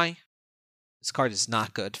don't know why. This card is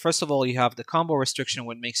not good. First of all, you have the combo restriction,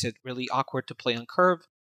 which makes it really awkward to play on curve.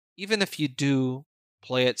 Even if you do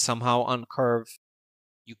play it somehow on curve,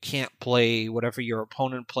 you can't play whatever your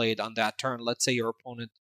opponent played on that turn. Let's say your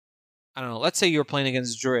opponent, I don't know, let's say you're playing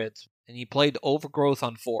against Druid and he played Overgrowth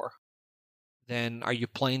on 4. Then are you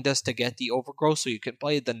playing this to get the Overgrowth so you can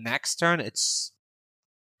play it the next turn? It's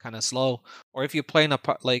kind of slow. Or if you're playing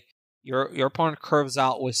like your opponent curves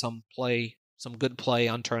out with some good play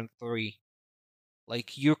on turn 3.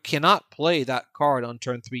 Like, you cannot play that card on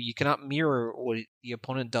turn 3. You cannot mirror what the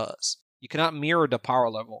opponent does. You cannot mirror the power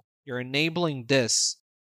level. You're enabling this.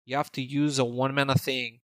 You have to use a 1-mana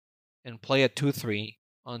thing and play a 2/3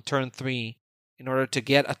 on turn 3 in order to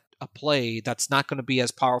get a play that's not going to be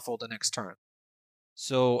as powerful the next turn.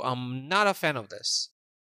 So I'm not a fan of this.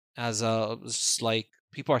 As like,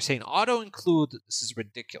 people are saying auto include. This is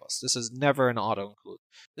ridiculous. This is never an auto include.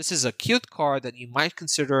 This is a cute card that you might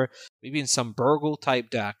consider maybe in some Burgle type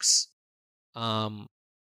decks.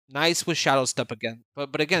 Nice with Shadow Step again,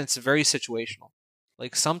 but again, it's very situational.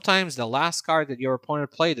 Like, sometimes the last card that your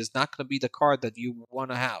opponent played is not going to be the card that you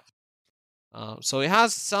want to have. So it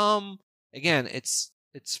has some. Again, it's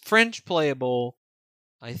fringe playable.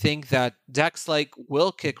 I think that decks like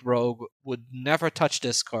Will Kick Rogue would never touch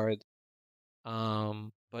this card.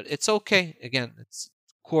 But it's okay. Again, it's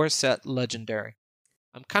core set legendary.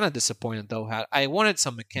 I'm kind of disappointed though. I wanted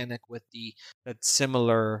some mechanic with that's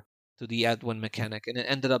similar to the Edwin mechanic, and it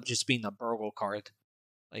ended up just being a Burgle card.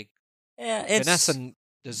 Like, Yeah, Vanessa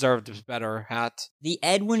deserved better. The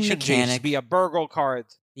Edwin She shouldn't just mechanic. be a Burgle card.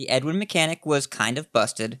 The Edwin mechanic was kind of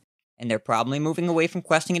busted, and they're probably moving away from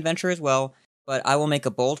questing adventure as well. But I will make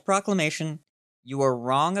a bold proclamation. You are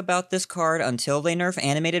wrong about this card until they nerf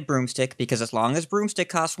animated Broomstick, because as long as Broomstick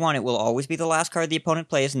costs 1, it will always be the last card the opponent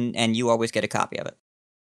plays, and you always get a copy of it.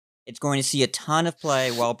 It's going to see a ton of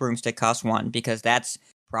play while Broomstick costs 1, because that's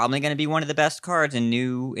probably going to be one of the best cards in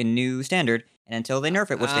new standard. And until they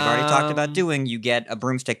nerf it, which they've already talked about doing, you get a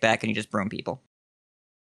Broomstick back and you just broom people.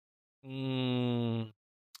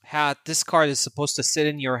 This card is supposed to sit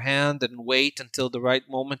in your hand and wait until the right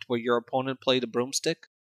moment where your opponent played a Broomstick.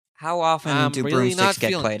 How often do really Broomsticks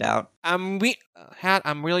get played out? I'm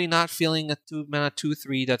really not feeling a 2-mana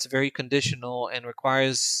 2/3 that's very conditional and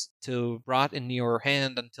requires to rot in your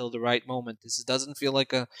hand until the right moment. This doesn't feel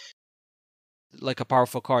like a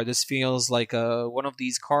powerful card. This feels like one of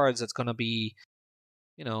these cards that's gonna be,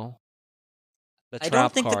 I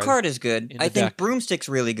don't think the card is good. I think deck. Broomstick's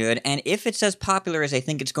really good, and if it's as popular as I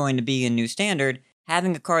think it's going to be in New Standard,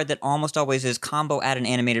 having a card that almost always is combo add an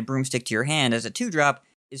animated Broomstick to your hand as a 2-drop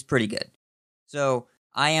is pretty good. So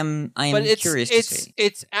I am curious to see.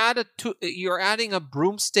 It's added to. You're adding a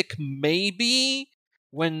Broomstick maybe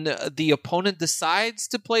when the opponent decides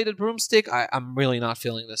to play the Broomstick. I'm really not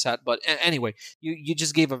feeling this hat. But anyway, you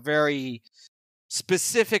just gave a very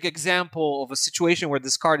specific example of a situation where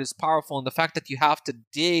this card is powerful, and the fact that you have to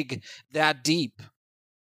dig that deep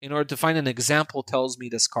in order to find an example tells me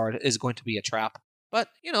this card is going to be a trap. But,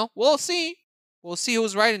 we'll see. We'll see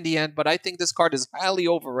who's right in the end, but I think this card is highly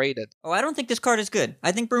overrated. Oh, I don't think this card is good.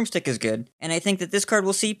 I think Broomstick is good, and I think that this card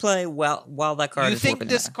will see play while that card is You think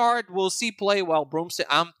this card will see play while Broomstick...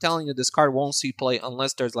 I'm telling you, this card won't see play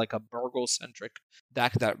unless there's like a Burgle-centric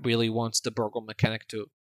deck that really wants the Burgle mechanic to...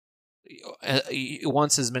 It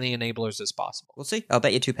wants as many enablers as possible. We'll see. I'll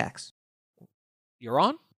bet you 2 packs. You're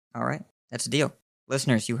on? All right. That's a deal.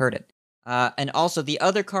 Listeners, you heard it. And also, the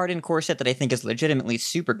other card in core set that I think is legitimately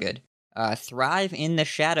super good, Thrive in the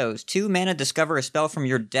Shadows. 2 mana, discover a spell from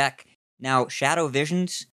your deck. Now, Shadow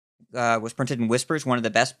Visions was printed in Whispers, one of the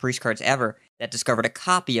best priest cards ever, that discovered a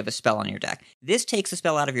copy of a spell on your deck. This takes a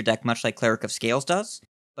spell out of your deck, much like Cleric of Scales does,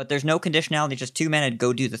 but there's no conditionality, just 2 mana,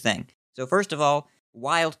 go do the thing. So first of all,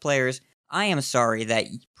 Wild players, I am sorry that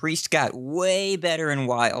Priest got way better in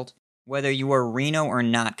Wild. whether you are Reno or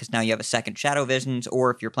not, because now you have a second Shadow Visions,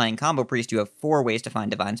 or if you're playing Combo Priest, you have 4 ways to find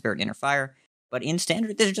Divine Spirit Inner Fire. But in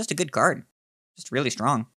Standard, this is just a good card. Just really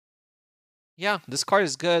strong. Yeah, this card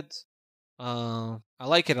is good. I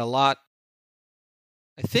like it a lot.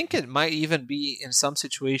 I think it might even be, in some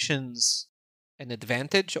situations, an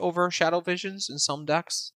advantage over Shadow Visions in some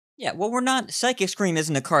decks. Yeah, well, we're not... Psychic Scream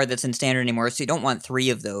isn't a card that's in Standard anymore, so you don't want 3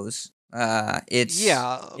 of those. It's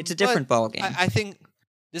a different ballgame. I think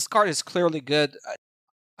this card is clearly good.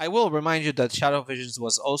 I will remind you that Shadow Visions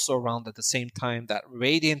was also around at the same time that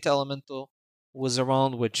Radiant Elemental was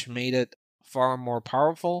around, which made it far more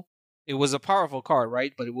powerful. It was a powerful card,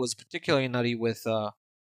 right? But it was particularly nutty with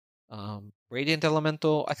Radiant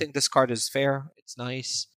Elemental. I think this card is fair. It's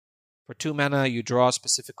nice. For 2 mana, you draw a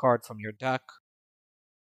specific card from your deck,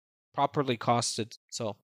 properly costed.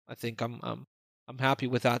 So I think I'm happy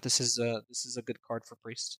with that. This is a good card for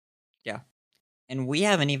Priest. Yeah. And we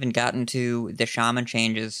haven't even gotten to the Shaman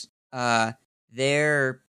changes.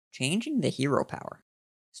 They're changing the hero power.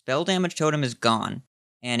 Spell damage totem is gone,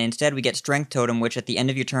 and instead we get strength totem, which at the end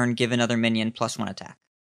of your turn give another minion +1 attack.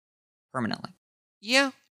 Permanently.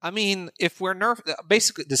 Yeah, I mean, if we're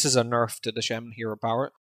basically this is a nerf to the Shaman hero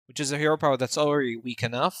power, which is a hero power that's already weak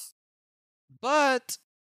enough. But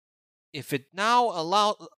if it now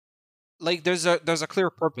allows, like, there's a clear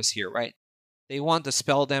purpose here, right? They want the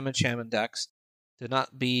spell damage Shaman decks to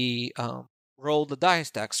not be roll the dice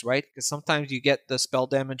decks, right? Because sometimes you get the spell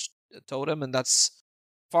damage totem, and that's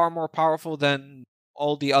far more powerful than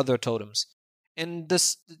all the other totems. And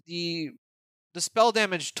the spell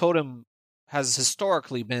damage totem has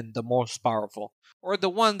historically been the most powerful, or the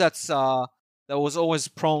one that was always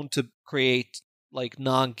prone to create like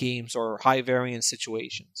non-games or high variance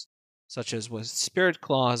situations, such as with Spirit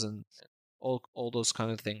Claws and all those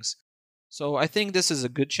kind of things. So I think this is a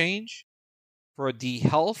good change for the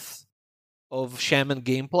health of Shaman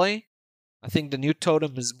gameplay. I think the new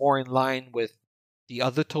totem is more in line with the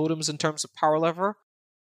other totems in terms of power lever,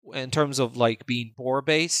 in terms of like being boar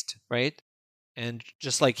based, right? And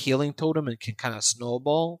just like healing totem, it can kind of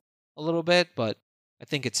snowball a little bit, but I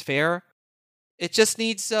think it's fair. It just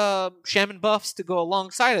needs Shaman buffs to go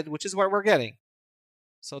alongside it, which is what we're getting.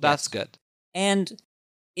 So that's good. And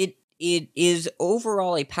it is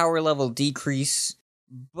overall a power level decrease,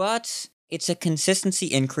 but it's a consistency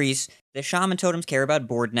increase. The Shaman totems care about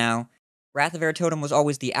board now. Wrath of Air totem was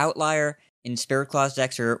always the outlier. In Spirit Claws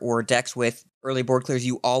decks or decks with early board clears,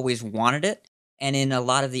 you always wanted it. And in a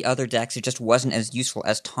lot of the other decks, it just wasn't as useful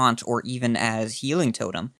as Taunt or even as Healing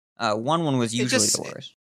Totem. 1/1 was usually the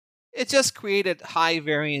worst. It just created high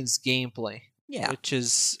variance gameplay. Yeah. Which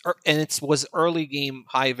is, and it was early game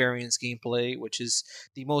high variance gameplay, which is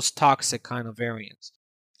the most toxic kind of variance.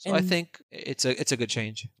 So I think it's a good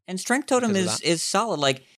change. And Strength Totem is solid.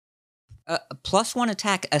 Like, +1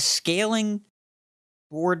 attack, a scaling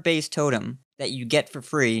board-based totem that you get for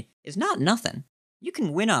free is not nothing. You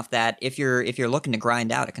can win off that if you're looking to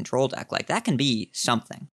grind out a control deck. Like, that can be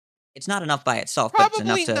something. It's not enough by itself, but it's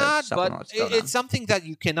enough to supplement what's going on. It's something that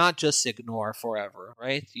you cannot just ignore forever,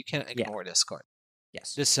 right? You can't ignore this card.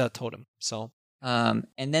 Yes. This totem. So. And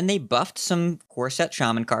then they buffed some core set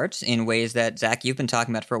Shaman cards in ways that, Zach, you've been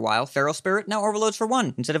talking about for a while. Feral Spirit now overloads for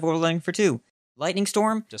 1 instead of overloading for 2. Lightning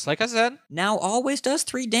Storm, just like I said, now always does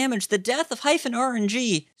 3 damage. The death of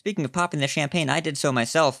 -RNG. Speaking of popping the champagne, I did so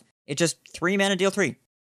myself. It just 3 mana, deal 3.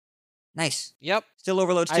 Nice. Yep. Still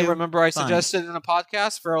overloads 2. I remember I suggested in a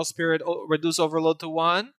podcast Feral Spirit reduce overload to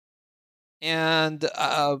 1, and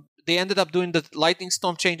they ended up doing the Lightning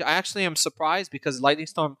Storm change. I actually am surprised because Lightning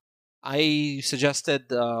Storm, I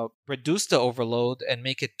suggested reduce the overload and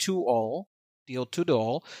make it 2-all. Deal 2 to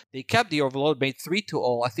all. They kept the overload, made 3 to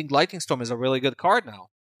all. I think Lightning Storm is a really good card now.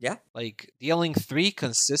 Yeah. Like, dealing 3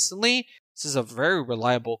 consistently, this is a very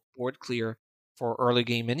reliable board clear for early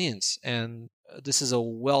game minions. And this is a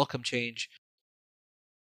welcome change.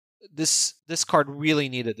 This card really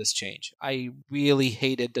needed this change. I really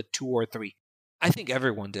hated the 2 or 3. I think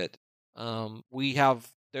everyone did.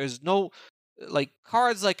 There's no, like,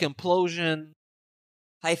 cards like Implosion,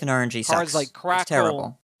 -RNG cards sucks. like Crackle. It's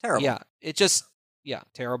terrible. Yeah,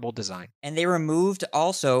 terrible design. And they removed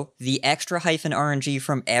also the extra -RNG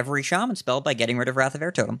from every Shaman spell by getting rid of Wrath of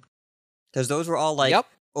Air Totem. Because those were all like,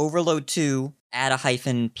 overload 2, add a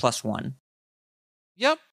 -+1.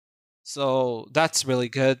 Yep. So that's really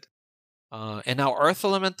good. And now Earth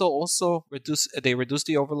Elemental also reduced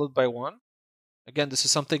the overload by 1. Again, this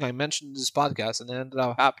is something I mentioned in this podcast and it ended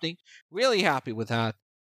up happening. Really happy with that.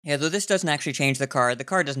 Yeah, though this doesn't actually change the card. The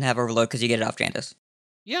card doesn't have overload because you get it off Jantis.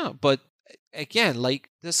 Yeah, but again,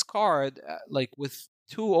 like, this card, like, with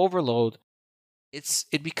 2 overload,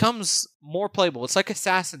 it becomes more playable. It's like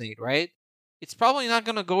Assassinate, right? It's probably not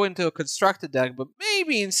going to go into a constructed deck, but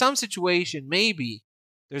maybe in some situation, maybe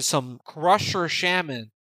there's some Crusher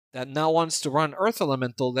Shaman that now wants to run Earth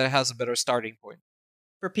Elemental that has a better starting point.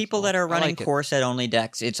 For people So, that are I running like it. core set only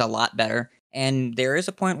decks, it's a lot better. And there is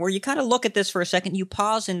a point where you kind of look at this for a second, you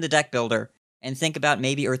pause in the deck builder and think about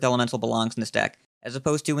maybe Earth Elemental belongs in this deck, as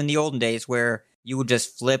opposed to in the olden days where you would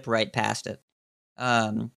just flip right past it.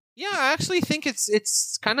 Yeah, I actually think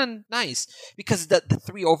it's kind of nice because the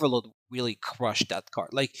 3 Overload really crushed that card.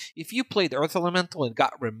 Like, if you played Earth Elemental and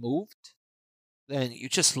got removed, then you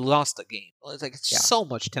just lost the game. It's Yeah. so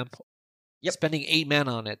much tempo. Yep. Spending 8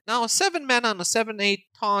 mana on it. Now, 7 mana on a 7/8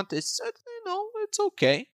 taunt is, it's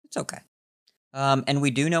okay. It's okay. And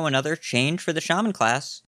we do know another change for the Shaman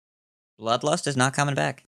class. Bloodlust is not coming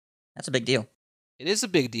back. That's a big deal. It is a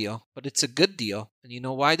big deal, but it's a good deal. And you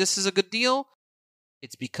know why this is a good deal?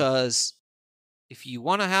 It's because if you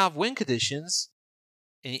want to have win conditions,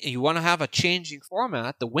 and you want to have a changing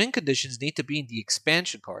format, the win conditions need to be in the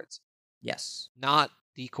expansion cards, Yes. not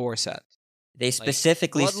the core set. They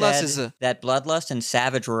specifically Bloodlust said that Bloodlust and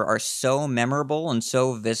Savage Roar are so memorable and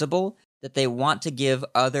so visible that they want to give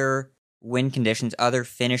other win conditions, other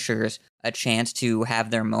finishers, a chance to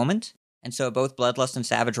have their moment. And so both Bloodlust and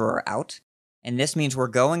Savage Roar are out. And this means we're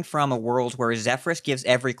going from a world where Zephrys gives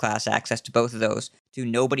every class access to both of those to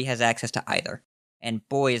nobody has access to either. And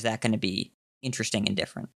boy, is that going to be interesting and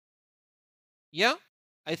different. Yeah,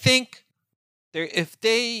 I think if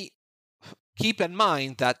they keep in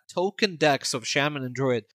mind that token decks of Shaman and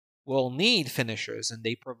Druid will need finishers, and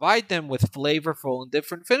they provide them with flavorful and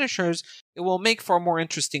different finishers, it will make for a more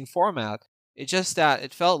interesting format. It's just that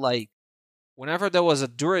it felt like whenever there was a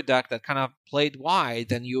Druid deck that kind of played wide,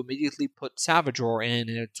 then you immediately put Savage Roar in,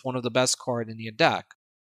 and it's one of the best cards in your deck.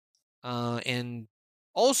 And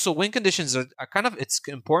also, win conditions are kind of, it's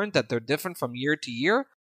important that they're different from year to year,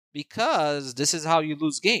 because this is how you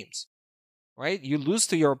lose games, right? You lose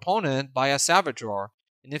to your opponent by a Savage Roar.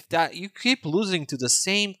 And if that you keep losing to the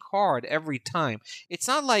same card every time, it's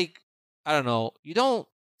not like, I don't know, you don't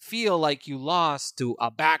feel like you lost to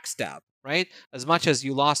a Backstab, right? As much as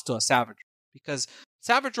you lost to a Savage Roar. Because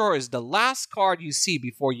Savage Roar is the last card you see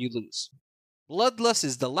before you lose. Bloodlust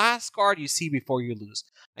is the last card you see before you lose.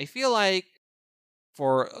 I feel like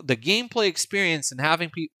for the gameplay experience and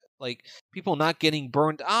having people not getting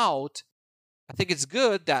burned out, I think it's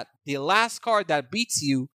good that the last card that beats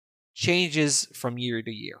you changes from year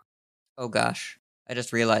to year. Oh gosh, I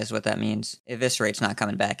just realized what that means. Eviscerate's not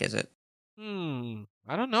coming back, is it?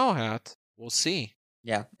 I don't know, Hat. We'll see.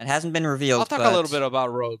 Yeah, it hasn't been revealed. I'll talk a little bit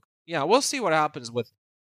about Rogue. Yeah, we'll see what happens with.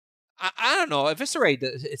 I don't know. Eviscerate,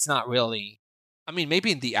 it's not really. I mean,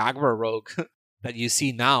 maybe in the Agra Rogue that you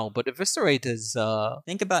see now, but Eviscerate is.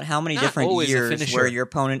 Think about how many not different always a years finisher. where your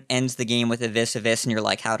opponent ends the game with Evis, and you're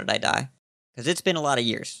like, how did I die? Because it's been a lot of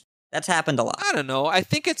years. That's happened a lot. I don't know. I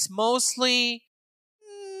think it's mostly.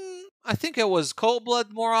 I think it was Cold Blood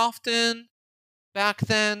more often back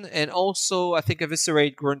then, and also I think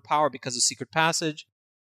Eviscerate grew in power because of Secret Passage.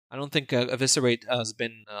 I don't think Eviscerate has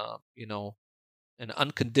been, an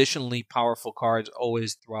unconditionally powerful card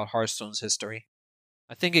always throughout Hearthstone's history.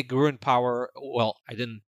 I think it grew in power. Well,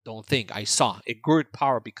 don't think. I saw it grew in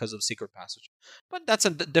power because of Secret Passage, but that's a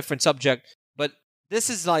different subject. But this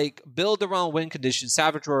is like build around win conditions,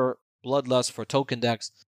 Savage Roar, Bloodlust for token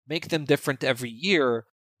decks, make them different every year,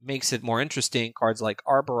 makes it more interesting. Cards like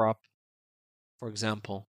Arbor Up, for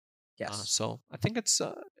example. Yes. So I think it's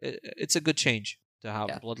a good change to have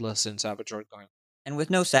Bloodlust and Savage Roar going. And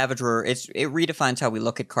with no Savage Roar, it redefines how we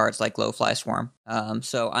look at cards like Glowfly Swarm.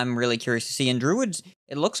 So I'm really curious to see. In Druids,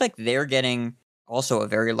 it looks like they're getting also a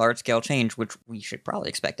very large-scale change, which we should probably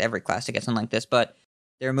expect every class to get something like this, but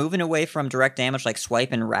they're moving away from direct damage like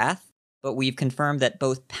Swipe and Wrath, but we've confirmed that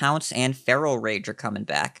both Pounce and Feral Rage are coming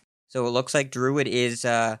back. So it looks like Druid is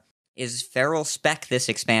Feral Spec this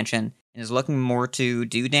expansion, and is looking more to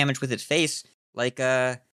do damage with its face, like,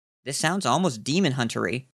 this sounds almost Demon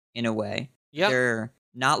Hunter-y in a way. Yeah. They're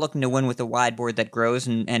not looking to win with a wide board that grows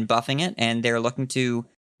and buffing it, and they're looking to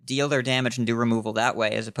deal their damage and do removal that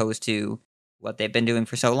way, as opposed to what they've been doing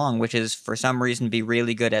for so long, which is, for some reason, be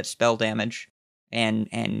really good at spell damage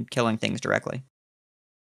and killing things directly.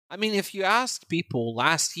 I mean, if you asked people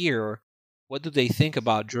last year, what do they think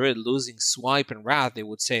about Druid losing Swipe and Wrath, they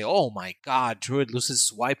would say, oh my god, Druid loses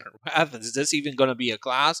Swipe and Wrath, is this even going to be a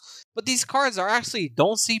class? But these cards are actually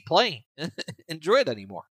don't see play in Druid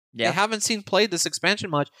anymore. Yeah. They haven't seen played this expansion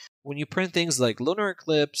much. When you print things like Lunar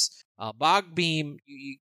Eclipse, Bog Beam,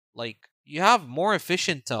 you have more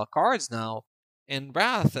efficient cards now, and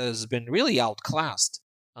Wrath has been really outclassed.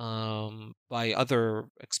 by other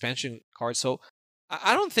expansion cards. So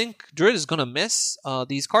I don't think Druid is gonna miss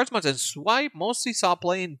these cards much. And Swipe mostly saw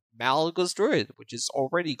playing Malgus Druid, which is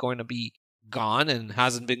already going to be gone and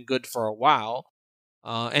hasn't been good for a while.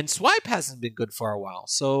 And Swipe hasn't been good for a while.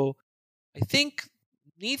 So I think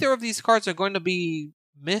neither of these cards are going to be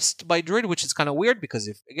missed by Druid, which is kind of weird because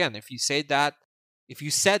if you said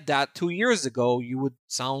that 2 years ago, you would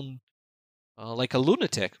sound like a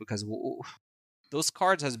lunatic because those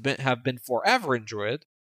cards have been forever in Druid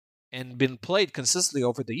and been played consistently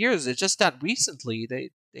over the years. It's just that recently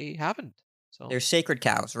they haven't. So They're sacred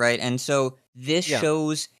cows, right? And so this Yeah.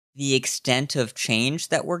 shows the extent of change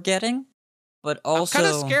that we're getting, but also I'm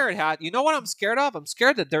kind of scared, Hat. You know what I'm scared of? I'm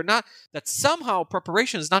scared that somehow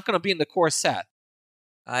preparation is not going to be in the core set.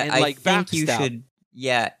 and, I like, think you backstab.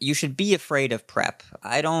 you should be afraid of prep.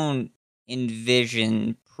 I don't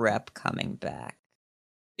envision prep coming back.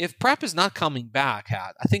 If Prep is not coming back,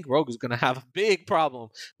 Hat, I think Rogue is going to have a big problem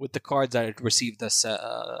with the cards that it received this.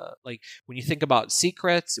 Like when you think about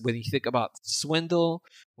secrets, when you think about swindle,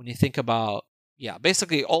 when you think about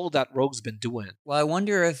basically all that Rogue's been doing. Well, I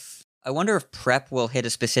wonder if prep will hit a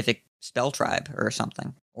specific spell tribe or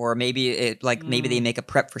something, or maybe maybe they make a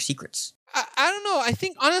prep for secrets. I don't know. I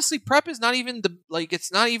think honestly, Prep is not even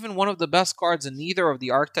it's not even one of the best cards in neither of the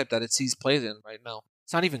archetype that it sees played in right now.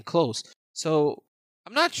 It's not even close. So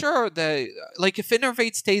I'm not sure that if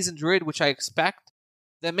Innervate stays in Druid, which I expect,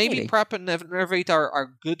 then maybe Prep and Innervate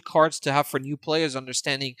are good cards to have for new players,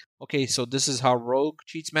 understanding, okay, so this is how Rogue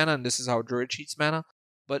cheats mana and this is how Druid cheats mana.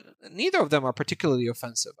 But neither of them are particularly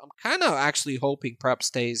offensive. I'm kind of actually hoping Prep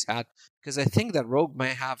stays, Hat, because I think that Rogue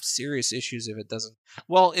might have serious issues if it doesn't.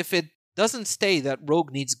 Well, if it doesn't stay, that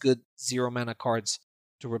Rogue needs good 0 mana cards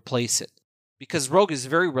to replace it. Because Rogue is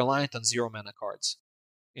very reliant on 0 mana cards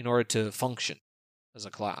in order to function as a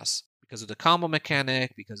class. Because of the combo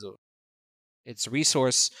mechanic, because of its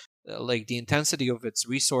resource, the intensity of its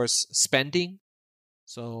resource spending.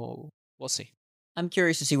 So, we'll see. I'm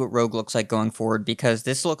curious to see what Rogue looks like going forward, because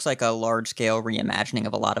this looks like a large-scale reimagining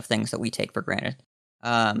of a lot of things that we take for granted.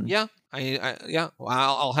 I'll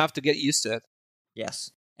have to get used to it.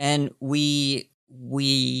 Yes. And we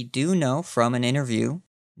do know from an interview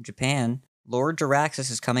in Japan, Lord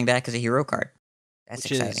Jaraxxus is coming back as a hero card. That's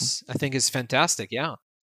exciting. I think is fantastic, yeah.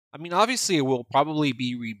 I mean, obviously it will probably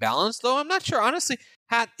be rebalanced, though I'm not sure. Honestly,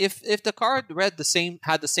 if the card had the same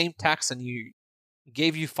text and you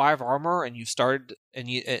gave you 5 armor and you started and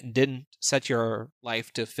didn't set your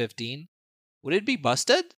life to 15, would it be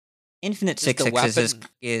busted? Infinite 6/6s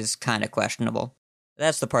is kind of questionable.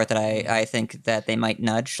 That's the part that I think that they might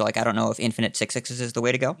nudge. Like, I don't know if Infinite 6/6s is the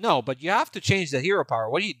way to go. No, but you have to change the hero power.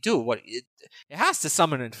 What do you do? It has to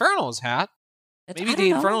summon Infernals, Hat. Maybe the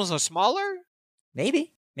Infernals are smaller?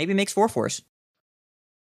 Maybe it makes 4/4s.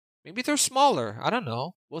 Maybe they're smaller. I don't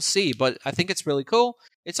know. We'll see. But I think it's really cool.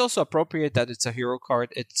 It's also appropriate that it's a hero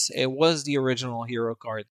card. It was the original hero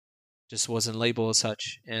card, just wasn't labeled as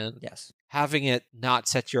such. And yes, having it not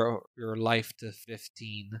set your life to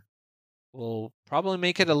 15 will probably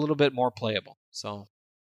make it a little bit more playable. So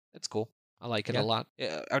it's cool. I like it a lot.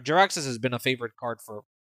 Jaraxxus has been a favorite card for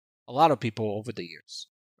a lot of people over the years,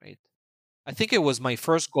 right? I think it was my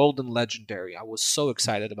first golden legendary. I was so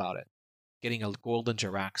excited about it, getting a golden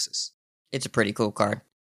Jaraxxus. It's a pretty cool card.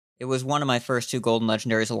 It was one of my first 2 golden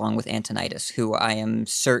legendaries, along with Antonidas, who I am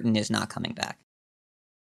certain is not coming back.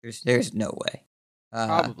 There's no way.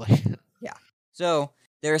 Probably. Yeah. So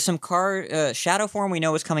there are some Shadow Form we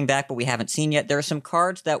know is coming back, but we haven't seen yet. There are some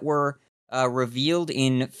cards that were revealed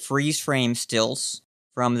in freeze frame stills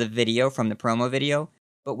from the promo video,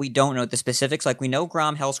 but we don't know the specifics. Like, we know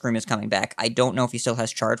Grom Hellscream is coming back. I don't know if he still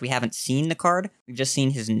has charge. We haven't seen the card. We've just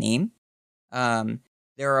seen his name.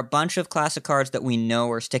 There are a bunch of classic cards that we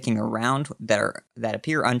know are sticking around that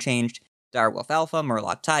appear unchanged. Direwolf Alpha,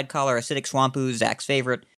 Murloc Tidecaller, Acidic Swampu, Zach's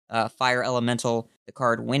favorite, Fire Elemental, the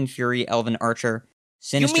card Wind Fury, Elven Archer,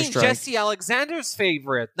 Sinister You mean Strike. Jesse Alexander's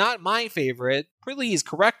favorite, not my favorite. Please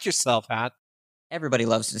correct yourself, Hat. Everybody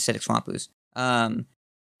loves the Acidic Swampus.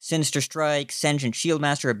 Sinister Strike, Senjin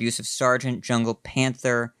Shieldmaster, Abusive Sergeant, Jungle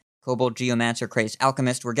Panther, Kobold Geomancer, Crazed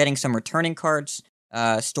Alchemist. We're getting some returning cards.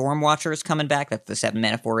 Stormwatcher is coming back. That's the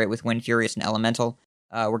 7-mana 4/8 with Wind Furious and Elemental.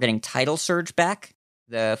 We're getting Tidal Surge back.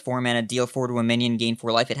 The 4-mana deal 4 to a minion, gain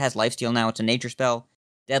 4 life. It has lifesteal now. It's a nature spell.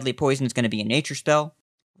 Deadly Poison is going to be a nature spell.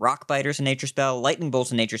 Rock Biter's a nature spell. Lightning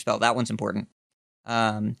Bolt's a nature spell. That one's important.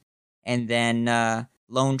 And then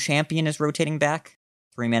Lone Champion is rotating back.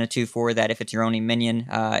 3-mana 2/4 that if it's your only minion,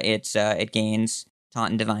 it gains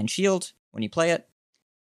Taunt and Divine Shield when you play it.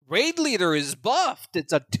 Raid Leader is buffed.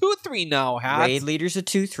 It's a 2/3 now, Hat. Raid Leader's a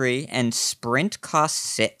 2/3, and Sprint costs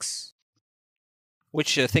 6.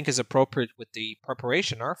 Which I think is appropriate with the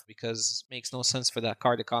Preparation nerf, because it makes no sense for that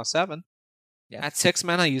card to cost 7. Yeah. At 6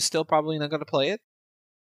 mana, you still probably not going to play it,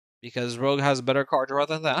 because Rogue has a better card draw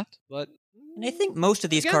than that. But And I think most of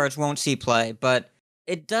these cards won't see play, but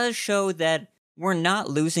it does show that we're not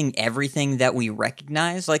losing everything that we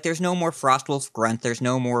recognize. Like, there's no more Frostwolf Grunt, there's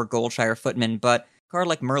no more Goldshire Footman, but a card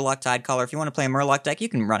like Murloc Tidecaller, if you want to play a Murloc deck, you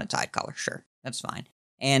can run a Tidecaller, sure, that's fine.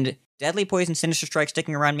 And Deadly Poison, Sinister Strike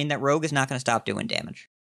sticking around mean that Rogue is not going to stop doing damage.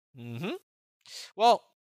 Mm-hmm. Well,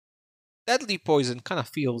 Deadly Poison kind of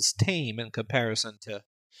feels tame in comparison to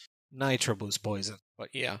Nitro Boost Poison, but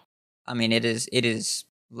yeah. I mean, it is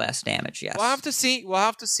less damage, yes. We'll have to see.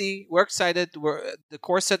 We're excited. The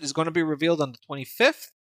core set is going to be revealed on the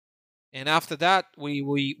 25th. And after that,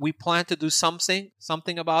 we plan to do something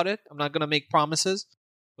about it. I'm not going to make promises,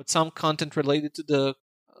 but some content related to the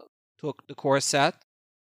core set.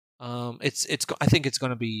 I think it's going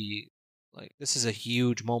to be like, this is a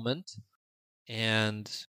huge moment, and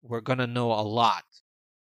we're going to know a lot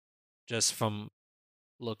just from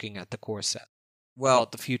looking at the core set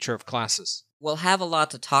about the future of classes. We'll have a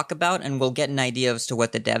lot to talk about, and we'll get an idea as to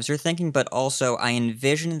what the devs are thinking, but also I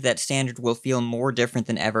envision that Standard will feel more different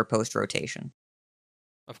than ever post-rotation.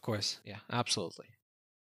 Of course, yeah, absolutely.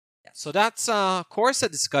 Yes. So that's core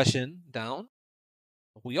set discussion down.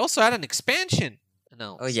 We also had an expansion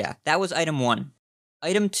announced. Oh yeah, that was item 1.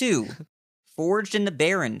 Item 2, Forged in the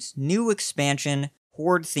Barrens, new expansion,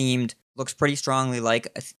 Horde-themed, looks pretty strongly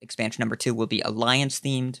like expansion number 2 will be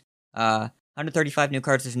Alliance-themed. 135 new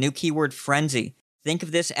cards. There's a new keyword, Frenzy. Think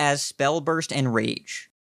of this as Spell Burst and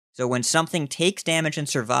Rage. So when something takes damage and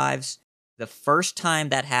survives, the first time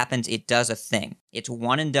that happens, it does a thing. It's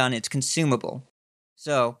one and done. It's consumable.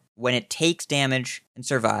 So when it takes damage and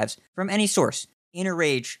survives from any source, Inner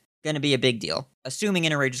Rage, going to be a big deal. Assuming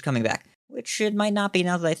Inner Rage is coming back, which it might not be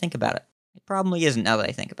now that I think about it. It probably isn't now that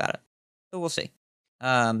I think about it. But we'll see.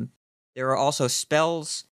 There are also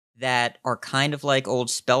spells that are kind of like old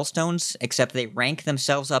Spellstones, except they rank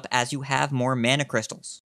themselves up as you have more mana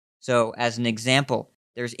crystals. So, as an example,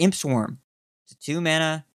 there's Imp Swarm. It's a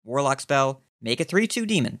 2-mana Warlock spell. Make a 3/2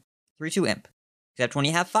 demon. 3/2 imp. Except when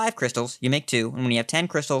you have 5 crystals, you make 2, and when you have 10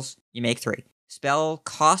 crystals, you make 3. Spell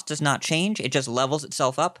cost does not change, it just levels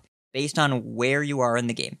itself up based on where you are in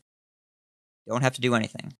the game. You don't have to do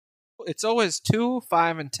anything. It's always 2,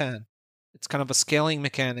 5, and 10. It's kind of a scaling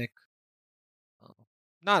mechanic.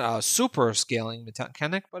 Not a super scaling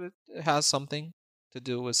mechanic, but it has something to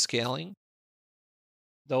do with scaling.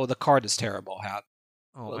 Though the card is terrible, Hat.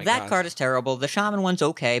 Oh my that God. card is terrible. The Shaman one's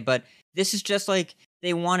okay, but this is just like,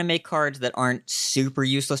 they want to make cards that aren't super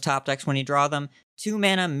useless top decks when you draw them. 2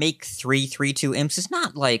 mana, make 3 3/2 imps is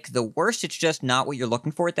not like the worst, it's just not what you're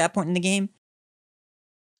looking for at that point in the game.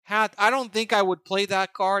 Hat, I don't think I would play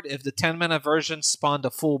that card if the 10 mana version spawned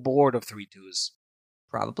a full board of 3/2s.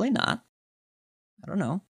 Probably not. I don't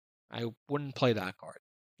know. I wouldn't play that card.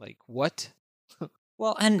 Like, what?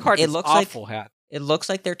 Well, and card it is looks awful, like Hat. it looks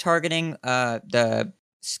like they're targeting the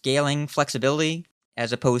scaling flexibility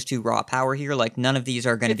as opposed to raw power here. Like, none of these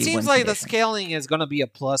are going to be It seems win like the condition. scaling is going to be a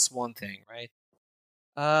 +1 thing, right?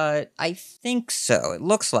 I think so. It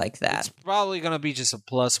looks like that. It's probably going to be just a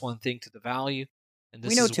 +1 thing to the value. And this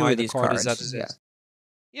We know is 2 why of the these card cards. is as it Yeah. is.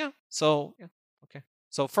 Yeah. So, yeah. Okay.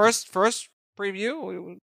 So first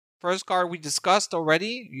preview, first card we discussed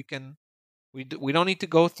already. We don't need to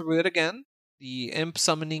go through it again. The imp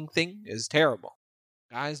summoning thing is terrible.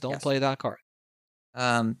 Guys, don't play that card.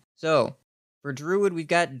 So for Druid, we've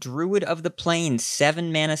got Druid of the Plains,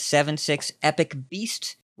 7 mana, 7/6 epic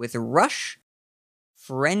beast with Rush,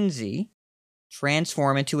 Frenzy,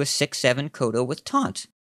 transform into a 6/7 Kodo with Taunt.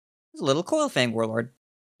 It's a little Coilfang Warlord.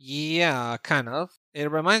 Yeah, kind of.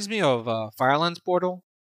 It reminds me of Firelands Portal.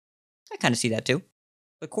 I kind of see that too.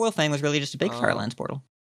 But Coilfang was really just a big Firelands Portal.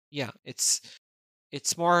 Yeah, it's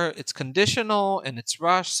conditional and it's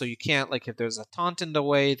rush, so you can't, like, if there's a taunt in the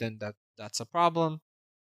way, then that's a problem.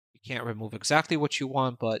 You can't remove exactly what you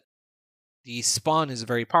want, but the spawn is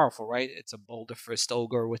very powerful, right? It's a Boulder Fist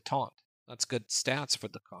Ogre with taunt. That's good stats for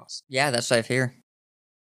the cost. Yeah, that's what I hear.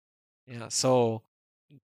 Yeah, so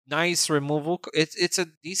nice removal. It's a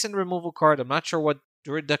decent removal card. I'm not sure what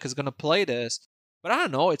Druid deck is going to play this, but I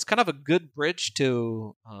don't know. It's kind of a good bridge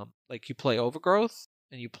to, like, you play Overgrowth,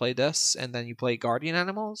 and you play this, and then you play Guardian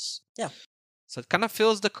Animals. Yeah. So it kind of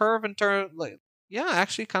fills the curve in turn. Like, yeah, I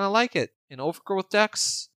actually kind of like it. In Overgrowth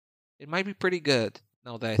decks, it might be pretty good,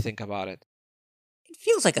 now that I think about it. It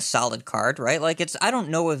feels like a solid card, right? Like, I don't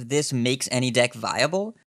know if this makes any deck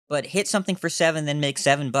viable, but hit something for 7, then make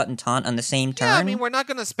 7-button taunt on the same turn. Yeah, I mean, we're not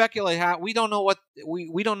gonna speculate how. We don't know what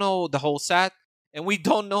we don't know the whole set, and we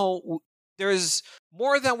don't know. There's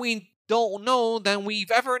more that we don't know than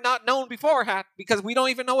we've ever not known before, because we don't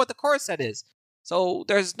even know what the core set is. So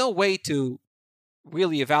there's no way to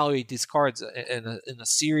really evaluate these cards in a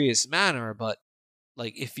serious manner. But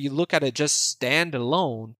like, if you look at it just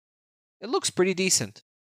standalone, it looks pretty decent.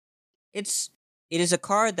 It is a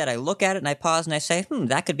card that I look at it and I pause and I say,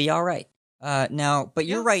 that could be all right. Now, but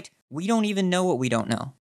you're right. We don't even know what we don't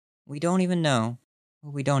know. We don't even know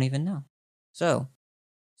what we don't even know. So,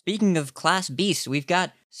 speaking of class beasts, we've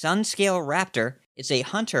got Sunscale Raptor. It's a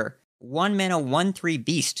hunter, 1-mana, 1/3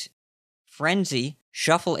 beast. Frenzy,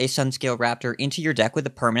 shuffle a Sunscale Raptor into your deck with a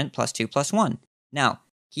permanent +2/+1. Now,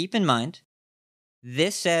 keep in mind,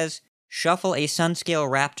 this says shuffle a Sunscale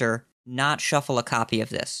Raptor, not shuffle a copy of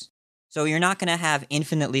this. So you're not going to have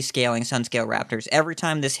infinitely scaling Sunscale Raptors. Every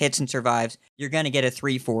time this hits and survives, you're going to get a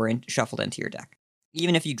 3/4 shuffled into your deck.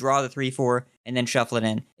 Even if you draw the 3/4 and then shuffle it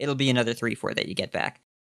in, it'll be another 3/4 that you get back.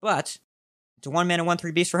 But it's a 1-mana,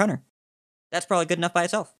 1/3 beast for Hunter. That's probably good enough by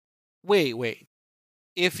itself. Wait.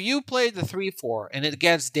 If you play the 3/4 and it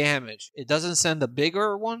gets damage, it doesn't send a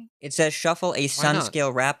bigger one? It says shuffle a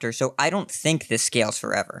Sunscale Raptor, so I don't think this scales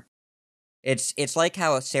forever. It's like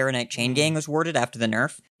how a Serenite Chain Gang was worded after the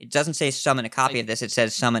nerf. It doesn't say summon a copy of this, it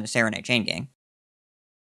says summon a Serenite Chain Gang.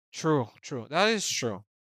 True. That is true.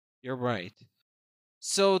 You're right.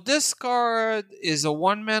 So this card is a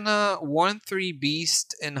 1-mana, 1/3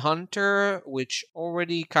 beast and hunter, which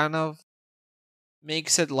already kind of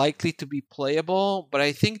makes it likely to be playable, but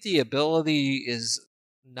I think the ability is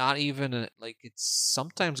not even it's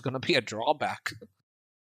sometimes going to be a drawback.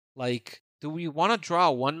 Like, do we want to draw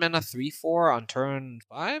a 1-mana 3/4 on turn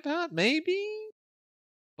 5? Maybe,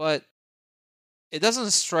 but it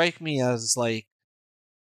doesn't strike me as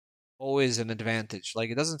always an advantage.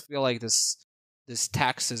 Like, it doesn't feel like this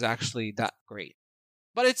tax is actually that great.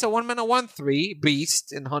 But it's a 1-mana 1/3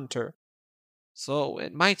 beast in hunter, so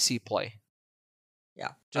it might see play.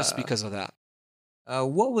 Yeah, just because of that.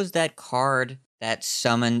 What was that card that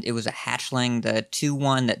summoned? It was a hatchling, the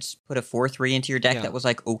 2/1 that's put a 4/3 into your deck that was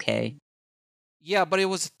okay. Yeah, but it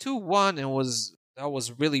was a 2/1 and that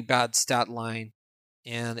was really bad stat line,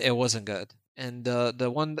 and it wasn't good. And the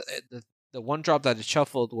one drop that it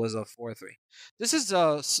shuffled was a 4/3. This is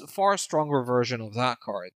a far stronger version of that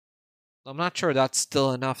card. I'm not sure that's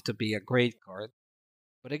still enough to be a great card,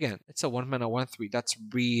 but again, it's a 1-mana 1/3. That's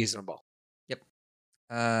reasonable. Yep.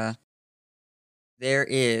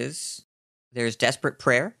 There's Desperate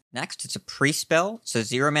Prayer. Next, it's a priest spell. It's a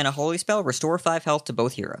 0-mana holy spell. Restore 5 health to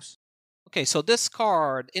both heroes. Okay, so this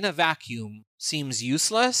card in a vacuum seems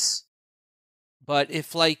useless, but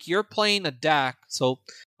if you're playing a deck, so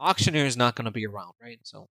Auctioneer is not going to be around, right?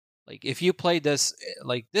 So if you play this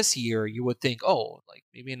this year, you would think, oh,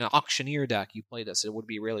 maybe in an Auctioneer deck you play this, it would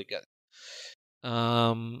be really good.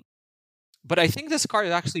 But I think this card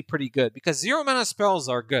is actually pretty good because 0-mana spells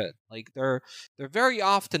are good. They're very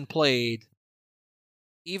often played,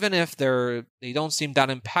 even if they don't seem that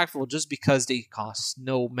impactful, just because they cost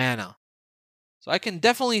no mana. So I can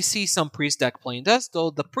definitely see some priest deck playing this, though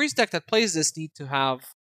the priest deck that plays this need to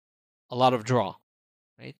have a lot of draw,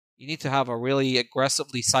 right? You need to have a really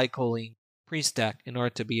aggressively cycling priest deck in order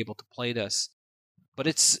to be able to play this. But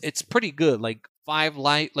it's pretty good. 5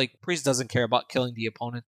 life, priest doesn't care about killing the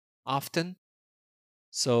opponent often.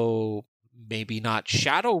 So maybe not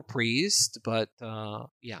Shadow Priest, but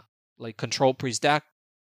Control Priest deck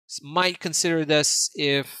might consider this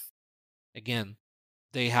if, again,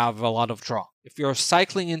 they have a lot of draw. If you're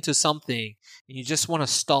cycling into something and you just want to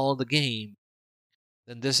stall the game,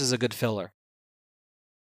 then this is a good filler.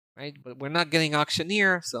 Right? But we're not getting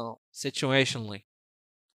Auctioneer, so situationally.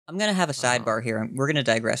 I'm going to have a sidebar here. We're going to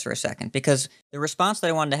digress for a second, because the response that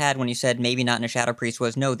I wanted to have when you said maybe not in a Shadow Priest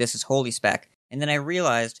was, no, this is Holy Spec. And then I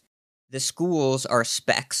realized the schools are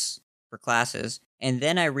specs for classes. And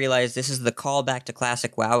then I realized this is the callback to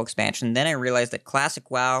Classic WoW expansion. Then I realized that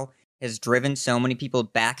Classic WoW has driven so many people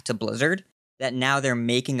back to Blizzard that now they're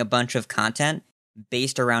making a bunch of content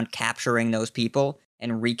based around capturing those people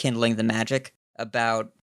and rekindling the magic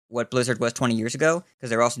about what Blizzard was 20 years ago, because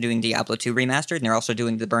they're also doing Diablo 2 Remastered, and they're also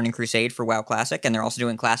doing the Burning Crusade for WoW Classic, and they're also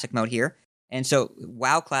doing Classic mode here. And so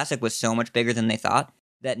WoW Classic was so much bigger than they thought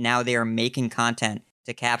that now they are making content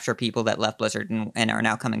to capture people that left Blizzard and are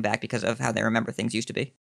now coming back because of how they remember things used to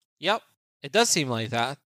be. Yep, it does seem like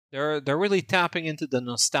that. They're really tapping into the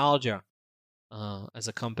nostalgia as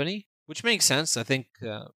a company, which makes sense, I think,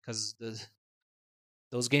 because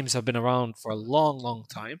those games have been around for a long, long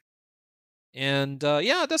time. And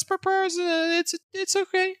Desperate Prayers, it's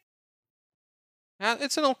okay.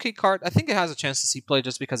 It's an okay card. I think it has a chance to see play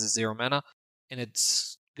just because it's 0 mana, and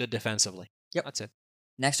it's good defensively. Yep. That's it.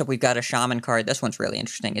 Next up, we've got a Shaman card. This one's really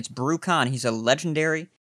interesting. It's Brucon. He's a legendary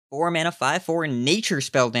 4 mana, 5/4 nature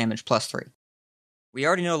spell damage +3. We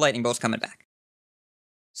already know Lightning Bolt's coming back.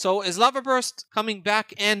 So is Lava Burst coming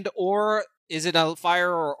back, or is it a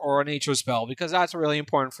fire or a nature spell? Because that's really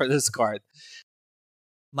important for this card.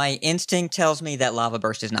 My instinct tells me that Lava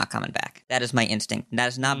Burst is not coming back. That is my instinct. That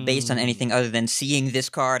is not based on anything other than seeing this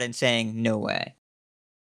card and saying, no way.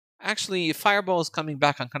 Actually, Fireball is coming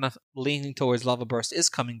back. I'm kind of leaning towards Lava Burst is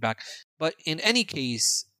coming back. But in any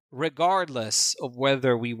case, regardless of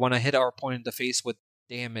whether we want to hit our opponent in the face with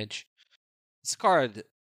damage, this card,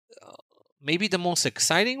 maybe the most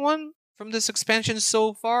exciting one from this expansion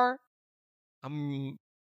so far.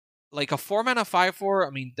 Like a 4 mana 5/4,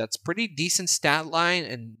 I mean, that's pretty decent stat line,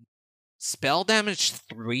 and spell damage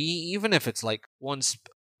 3, even if it's like one.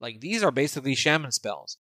 Like, these are basically shaman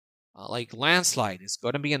spells. Like Landslide is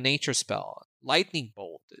going to be a nature spell. Lightning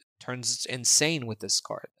Bolt turns insane with this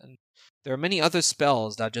card. And there are many other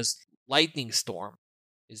spells that just Lightning Storm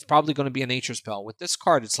is probably going to be a nature spell. With this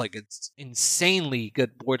card, it's insanely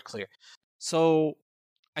good board clear. So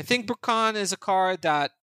I think Brucon is a card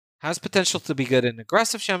that has potential to be good in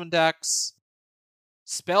aggressive shaman decks,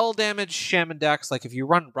 spell damage shaman decks. Like if you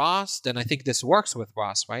run Ross, then I think this works with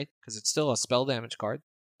Ross, right? Because it's still a spell damage card.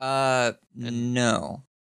 No.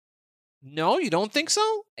 No, you don't think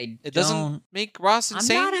so? It doesn't make Ross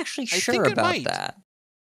insane? I'm not actually sure about that.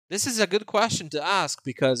 This is a good question to ask,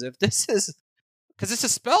 because if this is... Because it's a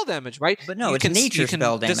spell damage, right? But no, it's nature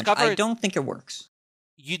spell damage. I don't think it works.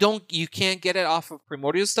 You can't get it off of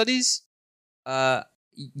Primordial Studies?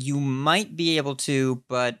 You might be able to,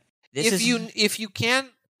 but if you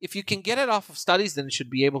can get it off of Studies, then it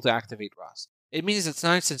should be able to activate Ross. It means it's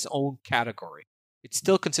not its own category. It's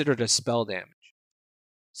still considered a spell damage.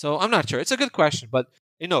 So I'm not sure. It's a good question, but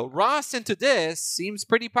Ross into this seems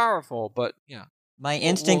pretty powerful. But yeah, my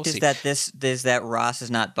instinct is that Ross is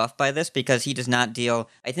not buffed by this because he does not deal.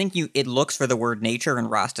 I think it looks for the word nature, and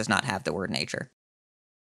Ross does not have the word nature.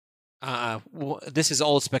 This is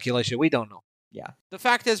all speculation. We don't know. Yeah. The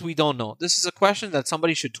fact is, we don't know. This is a question that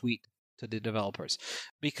somebody should tweet to the developers,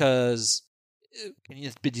 because can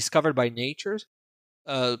it be discovered by natures?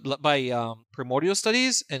 By Primordial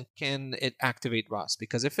Studies, and can it activate Ross?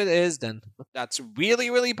 Because if it is, then that's really,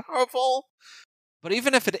 really powerful. But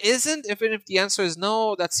even if it isn't, even if the answer is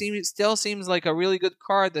no, that still seems like a really good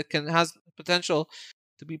card that has potential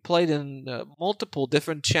to be played in multiple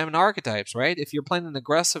different shaman archetypes, right? If you're playing an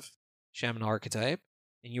aggressive shaman archetype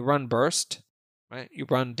and you run burst, right? You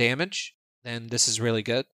run damage, then this is really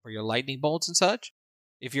good for your lightning bolts and such.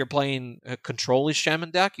 If you're playing a control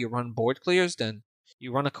shaman deck, you run board clears, then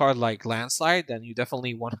you run a card like Landslide, then you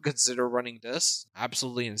definitely want to consider running this.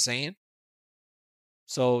 Absolutely insane.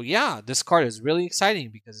 So yeah, this card is really exciting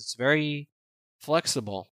because it's very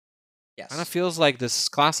flexible. Yes. Kind of feels like this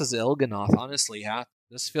class is Il'gynoth, honestly.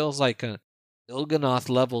 This feels like an Il'gynoth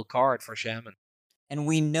level card for Shaman. And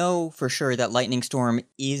we know for sure that Lightning Storm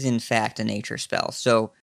is in fact a nature spell.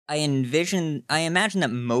 So I imagine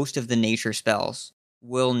that most of the nature spells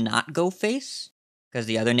will not go face, because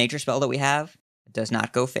the other nature spell that we have does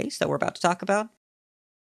not go face that we're about to talk about.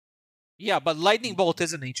 Yeah, but Lightning Bolt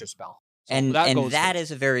is a nature spell. So and that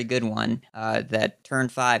is a very good one. That turn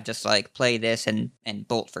 5, just like play this and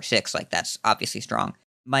bolt for 6. Like, that's obviously strong.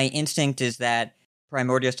 My instinct is that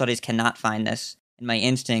Primordial Studies cannot find this. And my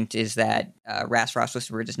instinct is that Ras Frost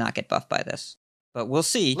Whisperer does not get buffed by this. But we'll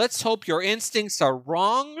see. Let's hope your instincts are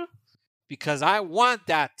wrong, because I want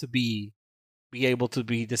that to be able to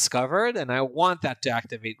be discovered, and I want that to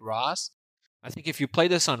activate Ross. I think if you play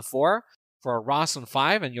this on 4 for a Ross on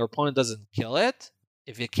 5 and your opponent doesn't kill it,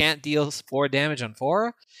 if it can't deal 4 damage on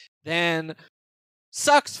 4, then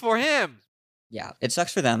sucks for him. Yeah, it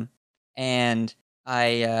sucks for them. And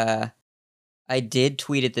I did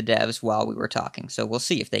tweet at the devs while we were talking, so we'll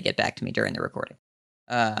see if they get back to me during the recording.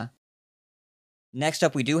 Next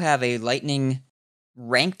up, we do have a lightning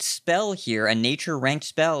ranked spell here, a nature ranked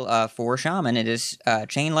spell for Shaman. It is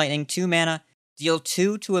Chain Lightning, 2 mana, deal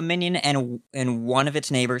 2 to a minion and one of its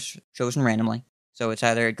neighbors chosen randomly. So it's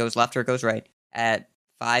either it goes left or it goes right. At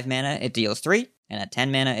 5 mana, it deals 3, and at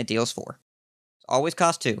 10 mana, it deals 4. It always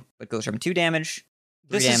costs 2, but goes from 2 damage,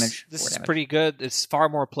 3 damage, 4 This is damage. pretty good. It's far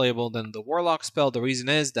more playable than the Warlock spell. The reason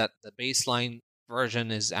is that the baseline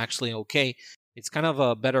version is actually okay. It's kind of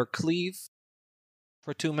a better cleave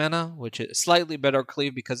for 2 mana, which is slightly better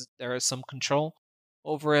cleave because there is some control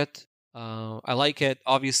over it. I like it.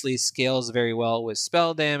 Obviously, scales very well with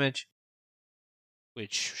spell damage,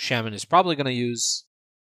 which Shaman is probably going to use.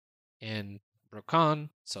 And Brokan.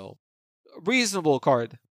 So, a reasonable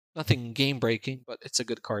card. Nothing game breaking, but it's a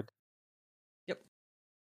good card.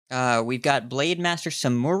 Yep. We've got Blade Master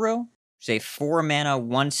Samuro, which is a 4-mana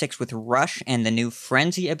 1/6 with Rush and the new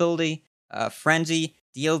Frenzy ability. Frenzy,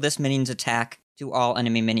 deal this minion's attack to all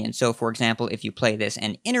enemy minions. So, for example, if you play this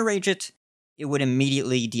and Innerrage it, it would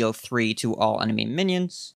immediately deal 3 to all enemy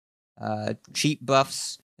minions. Cheap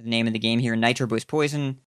buffs, the name of the game here, Nitro Boost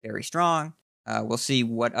Poison, very strong. We'll see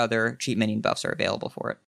what other cheap minion buffs are available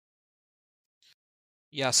for it.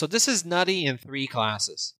 Yeah, so this is nutty in 3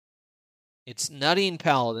 classes. It's nutty in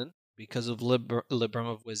Paladin because of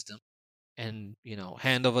Libram of Wisdom and,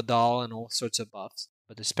 Hand of a Doll and all sorts of buffs,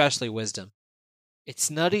 but especially Wisdom.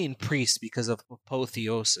 It's nutty in Priest because of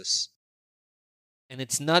Apotheosis. And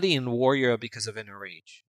it's nutty in Warrior because of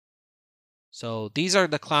Innerrage. So these are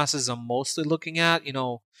the classes I'm mostly looking at.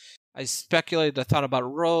 I thought about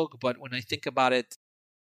Rogue, but when I think about it,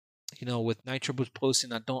 with Nitro Boost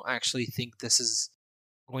Poison, I don't actually think this is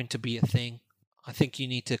going to be a thing. I think you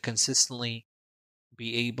need to consistently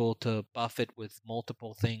be able to buff it with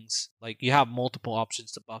multiple things. Like, you have multiple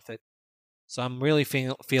options to buff it. So I'm really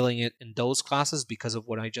feeling it in those classes because of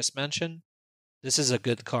what I just mentioned. This is a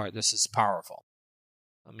good card. This is powerful.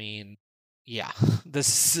 I mean, yeah,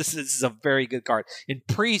 this is a very good card. In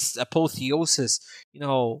Priest Apotheosis,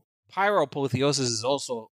 Pyro Apotheosis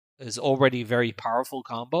is already very powerful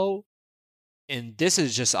combo, and this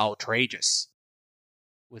is just outrageous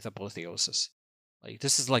with Apotheosis. Like,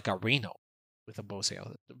 this is like a Reno with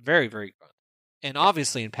Apotheosis. Very, very good. And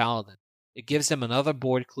obviously in Paladin, it gives them another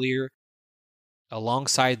board clear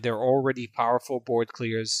alongside their already powerful board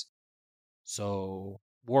clears. So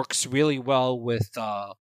works really well with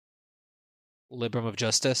Libram of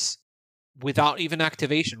Justice without even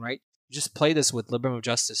activation, right? You just play this with Libram of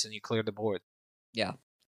Justice and you clear the board. Yeah.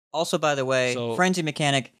 Also, by the way, Frenzy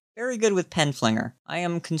mechanic, very good with Penflinger. I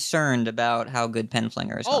am concerned about how good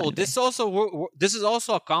Penflinger is. Oh, this is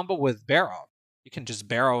also a combo with Barrow. You can just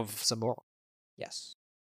Barrow some more. Yes.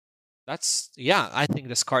 I think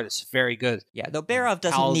this card is very good. Yeah, though Barov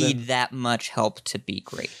doesn't need that much help to be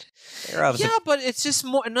great. But it's just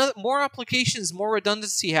more applications, more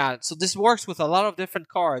redundancy had. So this works with a lot of different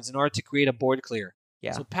cards in order to create a board clear.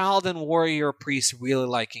 Yeah. So Paladin, Warrior, Priest, really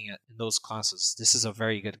liking it in those classes. This is a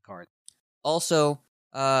very good card. Also,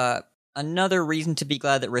 another reason to be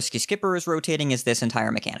glad that Risky Skipper is rotating is this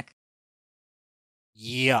entire mechanic.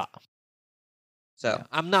 Yeah. So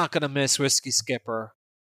I'm not gonna miss Risky Skipper.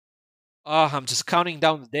 Oh, I'm just counting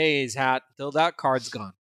down the days, till that card's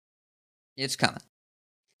gone. It's coming.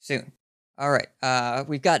 Soon. Alright,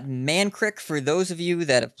 we've got Mancrick. For those of you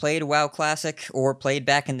that have played WoW Classic or played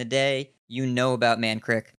back in the day, you know about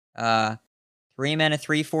Mancrick. 3-mana,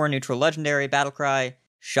 3/4 neutral legendary, battlecry,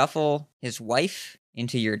 shuffle his wife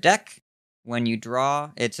into your deck. When you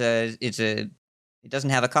draw, it doesn't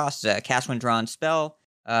have a cost, it's a cast when drawn spell.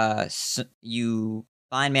 You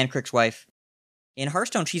find Mancrick's wife. In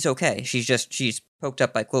Hearthstone, she's okay. She's poked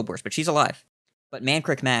up by Quillboars, but she's alive. But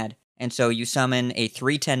Mancrick mad, and so you summon a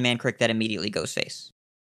 3/10 Mancrick that immediately goes face.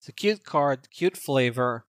 It's a cute card, cute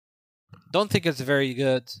flavor. Don't think it's very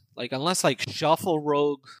good. Unless Shuffle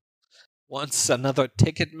Rogue wants another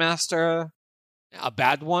Ticketmaster, a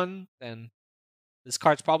bad one, then this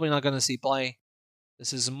card's probably not going to see play.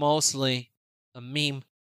 This is mostly a meme.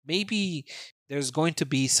 Maybe there's going to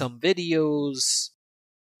be some videos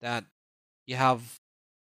that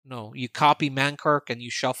you copy Mancrick and you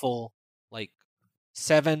shuffle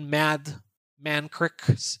 7 mad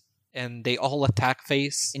Mancricks and they all attack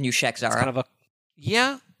face. And you check Zara.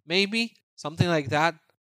 Maybe something like that.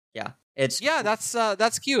 Yeah, that's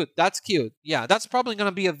cute. That's cute. Yeah, that's probably going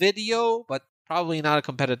to be a video, but probably not a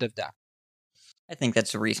competitive deck. I think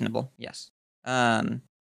that's reasonable. Yes.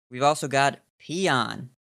 We've also got Peon,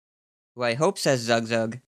 who I hope says Zug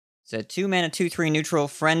Zug. It's a 2-mana 2/3 neutral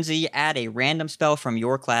frenzy. Add a random spell from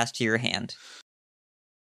your class to your hand.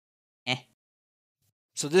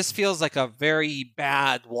 So this feels like a very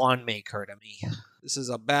bad wand maker to me. This is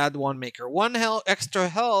a bad wand maker. 1 extra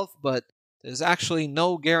health, but there's actually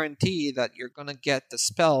no guarantee that you're going to get the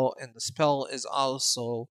spell, and the spell is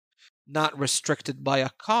also not restricted by a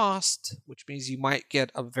cost, which means you might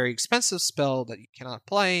get a very expensive spell that you cannot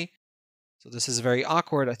play. So this is very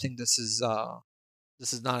awkward. I think this is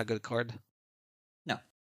not a good card. No,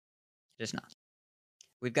 just not.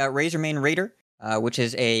 We've got Razormane Raider, which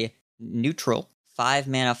is a neutral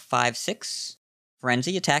 5-mana 5/6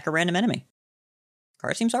 frenzy. Attack a random enemy.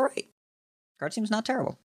 Card seems alright. Card seems not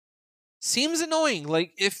terrible. Seems annoying.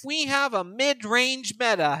 If we have a mid-range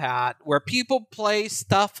meta where people play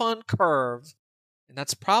stuff on curve, and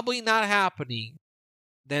that's probably not happening,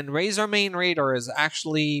 then Razor Main Raider is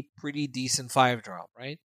actually pretty decent 5-drop,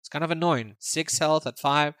 right? It's kind of annoying. 6 health at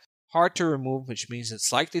 5, hard to remove, which means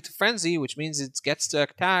it's likely to frenzy, which means it gets to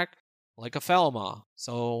attack like a Felma.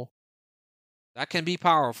 So that can be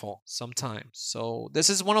powerful sometimes. So this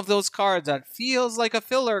is one of those cards that feels like a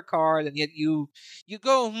filler card, and yet you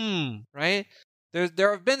go right.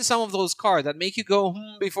 There have been some of those cards that make you go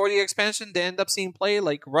before the expansion. They end up seeing play,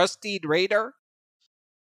 like Rustied Raider.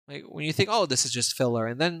 Like when you think, oh, this is just filler,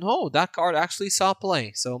 and then that card actually saw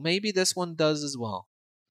play. So maybe this one does as well.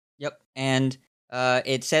 Yep, and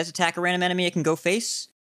it says attack a random enemy it can go face,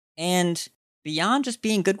 and beyond just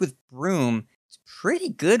being good with Broom, it's pretty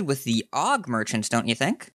good with the Aug Merchants, don't you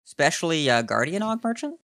think? Especially Guardian Aug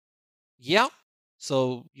Merchant? Yeah.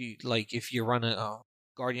 So if you run a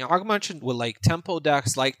Guardian Aug Merchant with like tempo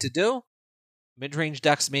decks like to do, mid-range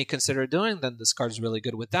decks may consider doing, then this card is really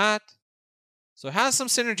good with that. So it has some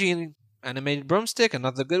synergy in Animated Broomstick,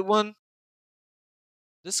 another good one.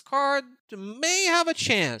 This card may have a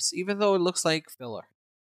chance, even though it looks like filler.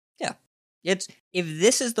 Yeah. If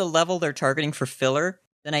this is the level they're targeting for filler,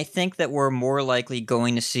 then I think that we're more likely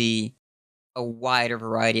going to see a wider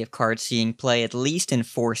variety of cards seeing play, at least in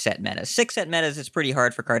 4-set metas. 6-set metas, it's pretty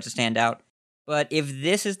hard for cards to stand out. But if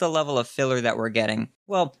this is the level of filler that we're getting,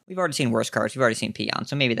 well, we've already seen worse cards. We've already seen Peon,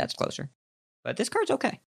 so maybe that's closer. But this card's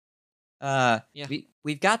okay. Yeah.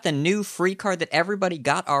 We've got the new free card that everybody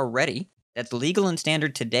got already. That's legal and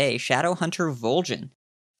standard today. Shadowhunter Vol'jin.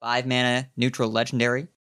 5 mana, neutral legendary.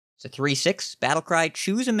 It's a 3/6 battlecry.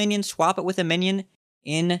 Choose a minion, swap it with a minion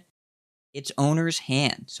in its owner's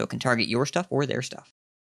hand. So it can target your stuff or their stuff.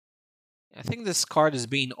 I think this card is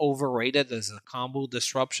being overrated as a combo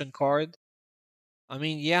disruption card. I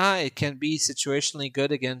mean, yeah, it can be situationally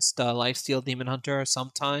good against Lifesteal Demon Hunter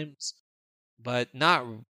sometimes, but not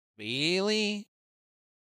really.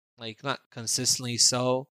 Like, not consistently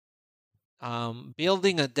so.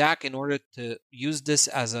 Building a deck in order to use this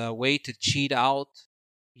as a way to cheat out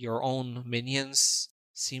your own minions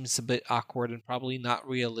seems a bit awkward and probably not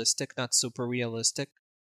realistic, not super realistic.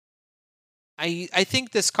 I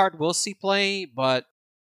think this card will see play, but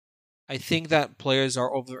I think that players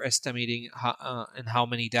are overestimating how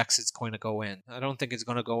many decks it's going to go in. I don't think it's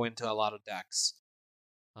going to go into a lot of decks.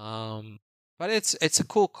 But it's a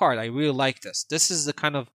cool card. I really like this. This is the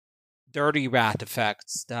kind of dirty rat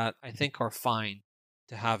effects that I think are fine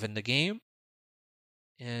to have in the game.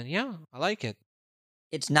 And yeah, I like it.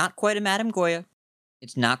 It's not quite a Madame Goya.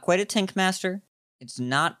 It's not quite a Tinkmaster. It's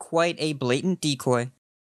not quite a blatant decoy.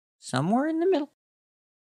 Somewhere in the middle.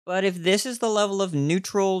 But if this is the level of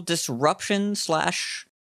neutral disruption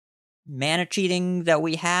 / mana cheating that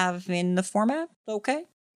we have in the format, okay.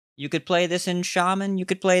 You could play this in Shaman, you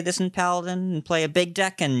could play this in Paladin, and play a big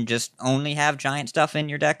deck and just only have giant stuff in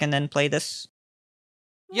your deck and then play this.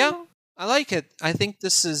 Yeah, I like it. I think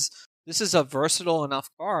this is a versatile enough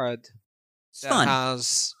card It's that fun.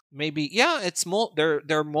 has maybe it's there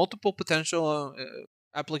are multiple potential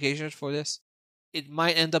applications for this. It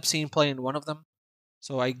might end up seeing play in one of them.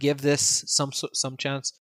 So I give this some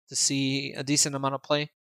chance to see a decent amount of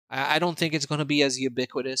play. I don't think it's going to be as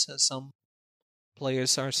ubiquitous as some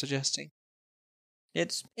players are suggesting.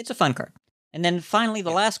 It's a fun card. And then finally,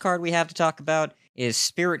 the last card we have to talk about is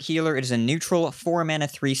Spirit Healer. It is a neutral 4 mana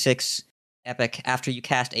 3/6 epic. After you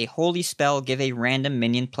cast a holy spell, give a random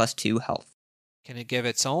minion +2 health. Can it give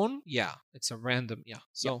its own? Yeah, it's a random. Yeah,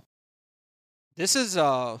 so this is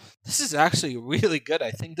actually really good.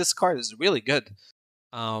 I think this card is really good.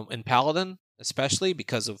 In Paladin, especially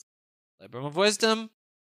because of Libram of Wisdom,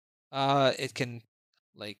 it can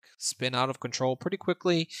spin out of control pretty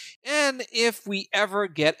quickly. And if we ever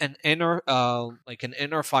get an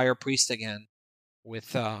inner Fire Priest again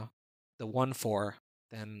with the 1/4,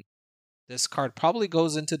 then this card probably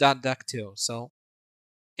goes into that deck too. So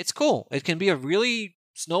it's cool. It can be a really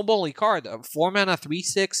snowbally card. A 4 mana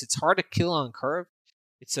 3/6. It's hard to kill on curve.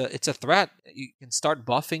 It's a threat. You can start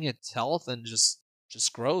buffing its health and just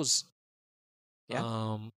grows.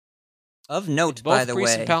 Yeah. Of note, by the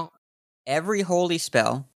way, every holy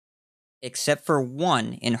spell, except for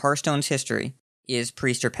one in Hearthstone's history, is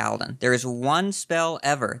Priest or Paladin. There is one spell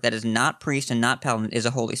ever that is not Priest and not Paladin is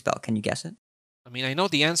a holy spell. Can you guess it? I mean, I know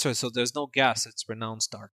the answer, so there's no guess. It's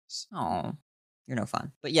Renounced Darkness. Oh, you're no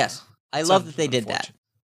fun. But yes, I love that they did that.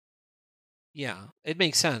 Yeah, it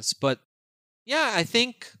makes sense. But yeah, I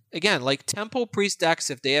think, again, like Tempo Priest decks,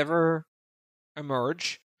 if they ever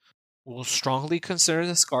emerge, will strongly consider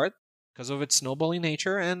this card because of its snowballing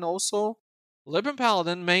nature, and also Libram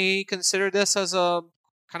Paladin may consider this as a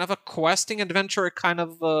kind of a questing adventure kind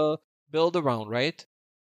of build around, right?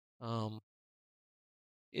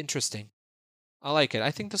 Interesting. I like it.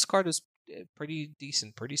 I think this card is pretty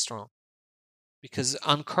decent, pretty strong. Because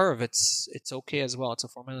on curve, it's okay as well. It's a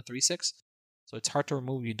 4-mana 3/6, so it's hard to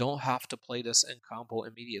remove. You don't have to play this in combo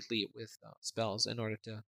immediately with spells in order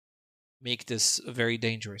to make this very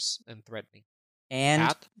dangerous and threatening. And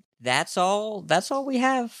Hat? that's all we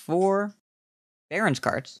have for Baron's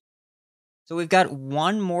cards. So we've got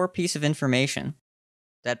one more piece of information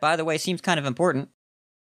that, by the way, seems kind of important.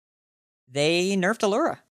 They nerfed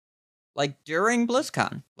Allura. Like during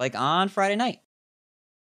BlizzCon, like on Friday night.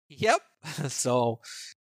 Yep. So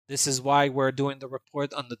this is why we're doing the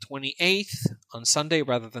report on the 28th on Sunday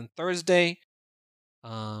rather than Thursday.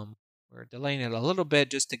 We're delaying it a little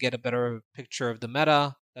bit just to get a better picture of the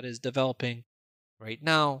meta that is developing right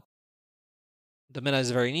now. The meta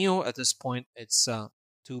is very new at this point. It's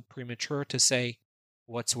too premature to say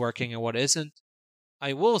what's working and what isn't.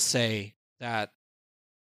 I will say that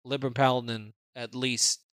Libram Paladin at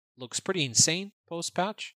least looks pretty insane post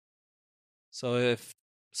patch. So if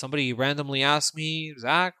somebody randomly asks me,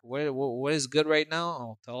 Zach, what is good right now?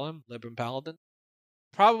 I'll tell him Libram Paladin.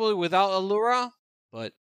 Probably without Allura,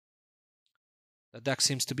 but the deck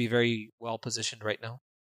seems to be very well positioned right now.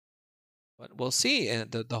 But we'll see.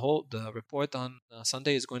 And the report on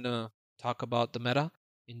Sunday is going to talk about the meta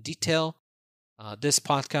in detail. This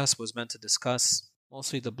podcast was meant to discuss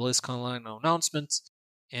mostly the BlizzCon line announcements.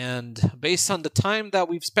 And based on the time that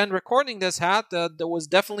we've spent recording this, that was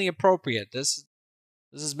definitely appropriate. This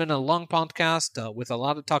has been a long podcast with a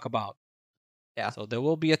lot to talk about. Yeah. So there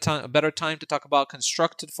will be a better time to talk about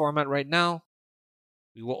constructed format right now.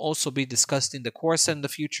 We will also be discussing the core set in the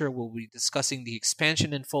future. We'll be discussing the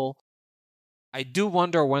expansion in full. I do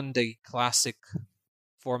wonder when the classic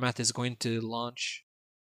format is going to launch.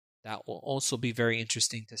 That will also be very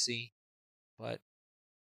interesting to see. But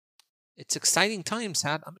it's exciting times,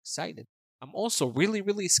 Hat. I'm excited. I'm also really,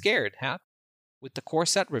 really scared, Hat, with the core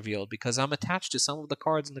set reveal because I'm attached to some of the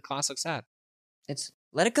cards in the classic set. It's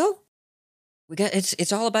let it go.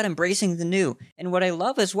 It's all about embracing the new. And what I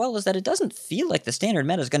love as well is that it doesn't feel like the standard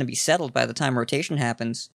meta is going to be settled by the time rotation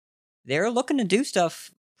happens. They're looking to do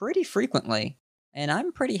stuff pretty frequently, and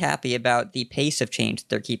I'm pretty happy about the pace of change that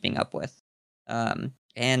they're keeping up with. And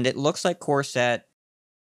it looks like Core Set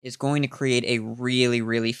is going to create a really,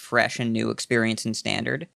 really fresh and new experience in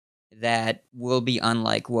Standard that will be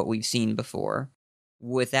unlike what we've seen before,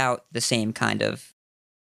 without the same kind of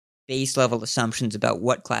base level assumptions about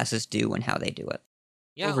what classes do and how they do it.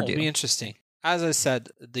 Yeah, it'll be interesting. As I said,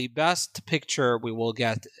 the best picture we will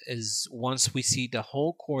get is once we see the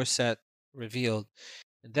whole core set revealed,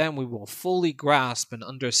 and then we will fully grasp and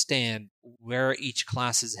understand where each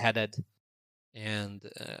class is headed, and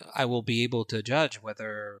I will be able to judge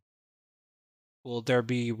whether will there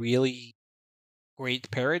be really great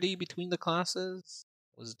parity between the classes.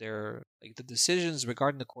 Was there the decisions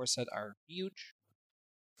regarding the core set are huge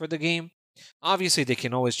for the game? Obviously, they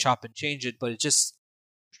can always chop and change it, but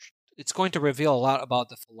it's going to reveal a lot about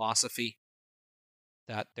the philosophy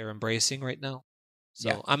that they're embracing right now. So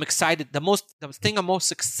yeah. I'm excited. The thing I'm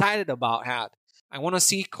most excited about, I want to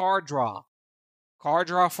see card draw. Card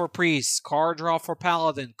draw for priest, card draw for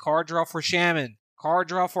paladin, card draw for shaman, card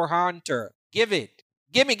draw for hunter. Give it.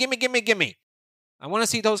 Gimme. I want to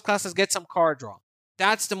see those classes get some card draw.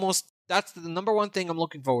 That's the number one thing I'm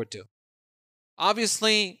looking forward to.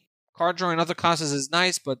 Obviously, card draw in other classes is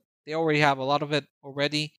nice, but they already have a lot of it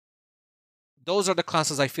already. Those are the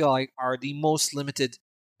classes I feel like are the most limited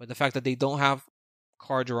by the fact that they don't have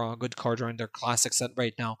good card draw in their classic set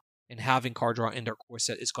right now, and having card draw in their core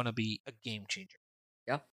set is going to be a game changer.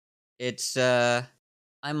 Yeah. It's, there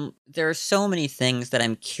are so many things that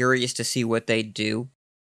I'm curious to see what they do,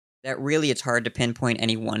 that really it's hard to pinpoint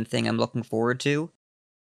any one thing I'm looking forward to.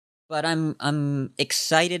 But I'm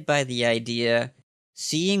excited by the idea,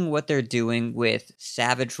 seeing what they're doing with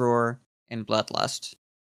Savage Roar and Bloodlust.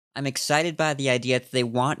 I'm excited by the idea that they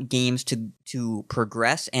want games to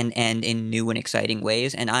progress and end in new and exciting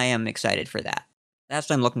ways, and I am excited for that. That's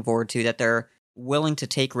what I'm looking forward to, that they're willing to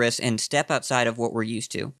take risks and step outside of what we're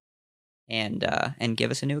used to, and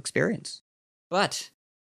give us a new experience. But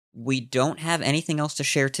we don't have anything else to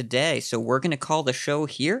share today, so we're going to call the show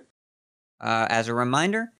here. As a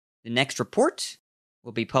reminder, the next report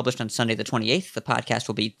will be published on Sunday the 28th. The podcast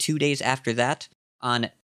will be 2 days after that on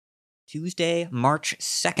Tuesday, March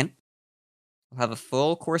 2nd. We'll have a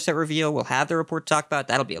full core set review. We'll have the report to talk about.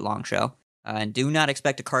 That'll be a long show. And do not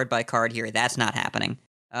expect a card by card here. That's not happening.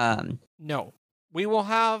 No. We will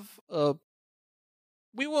have a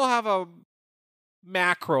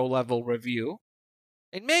macro level review.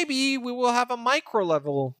 And maybe we will have a micro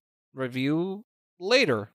level review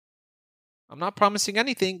later. I'm not promising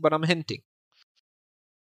anything, but I'm hinting.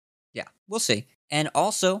 Yeah, we'll see. And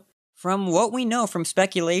also, from what we know from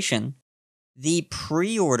speculation, the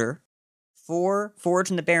pre-order for Forge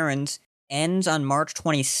and the Barons ends on March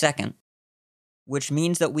 22nd, which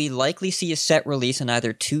means that we likely see a set release on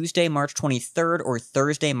either Tuesday, March 23rd or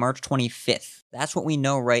Thursday, March 25th. That's what we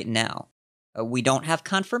know right now. We don't have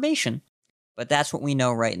confirmation, but that's what we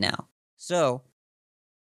know right now. So,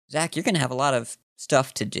 Zach, you're going to have a lot of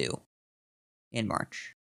stuff to do in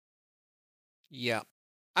March. Yeah.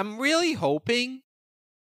 I'm really hoping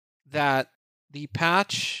that the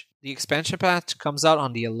expansion patch comes out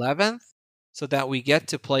on the 11th so that we get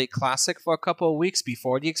to play Classic for a couple of weeks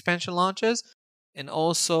before the expansion launches, and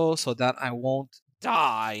also so that I won't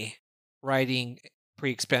die writing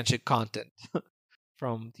pre-expansion content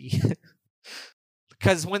from the...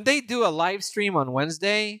 Because when they do a live stream on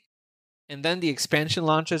Wednesday, and then the expansion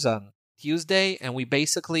launches on Tuesday, and we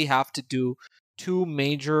basically have to do 2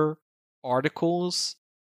 major articles,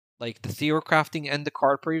 like the Theorcrafting and the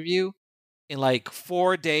card preview, in like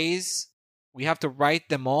 4 days. We have to write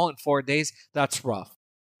them all in 4 days. That's rough.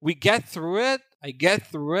 We get through it. I get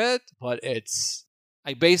through it, but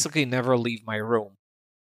I basically never leave my room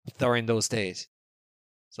during those days.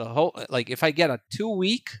 So, like, if I get a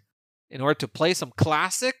 2-week in order to play some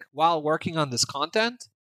Classic while working on this content,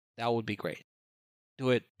 that would be great. Do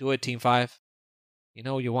it, Team 5. You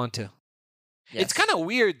know you want to. Yes. It's kind of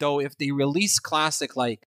weird though if they release Classic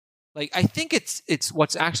like I think it's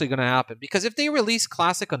what's actually going to happen, because if they release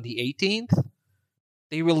Classic on the 18th,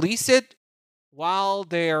 they release it while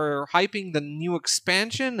they're hyping the new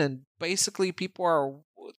expansion, and basically people are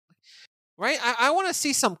right. I want to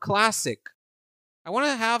see some Classic. I want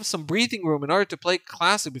to have some breathing room in order to play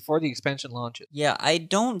Classic before the expansion launches. Yeah, I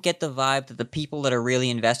don't get the vibe that the people that are really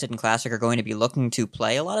invested in Classic are going to be looking to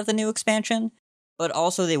play a lot of the new expansion, but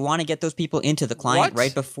also they want to get those people into the client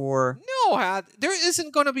right before... No, there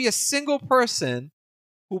isn't going to be a single person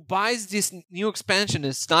who buys this new expansion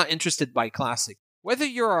and is not interested by Classic. Whether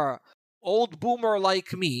you're an old boomer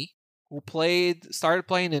like me, who started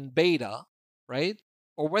playing in beta, right?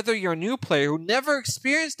 Or whether you're a new player who never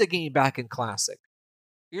experienced the game back in Classic.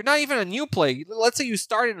 You're not even a new player. Let's say you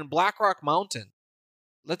started in Blackrock Mountain.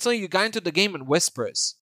 Let's say you got into the game in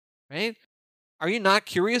Whispers, right? Are you not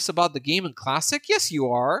curious about the game in Classic? Yes, you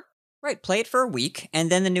are. Right, play it for a week, and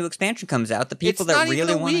then the new expansion comes out. The people that really want... It's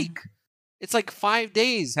not even a week. It's like 5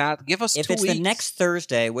 days. Give us 2 weeks. If it's the next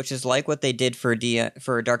Thursday, which is like what they did for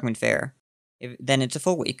Darkmoon Fair, then it's a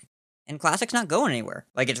full week. And Classic's not going anywhere.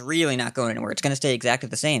 Like, it's really not going anywhere. It's going to stay exactly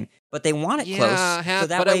the same. But they want it close, so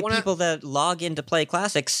that way people that log in to play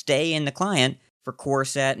Classic stay in the client for core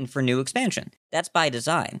set and for new expansion. That's by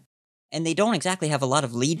design. And they don't exactly have a lot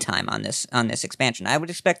of lead time on this expansion. I would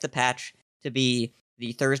expect the patch to be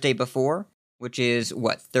the Thursday before, which is,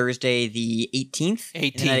 Thursday the 18th? 18th,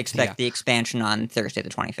 and then I'd expect the expansion on Thursday the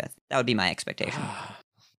 25th. That would be my expectation.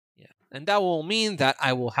 Yeah, and that will mean that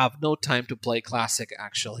I will have no time to play Classic,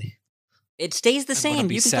 actually. It stays the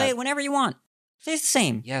same. You can play it whenever you want. It stays the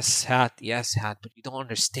same. Yes, Hat, but you don't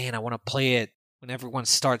understand. I want to play it when everyone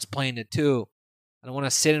starts playing it too. I don't want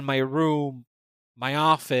to sit in my room, my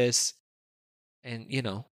office, and,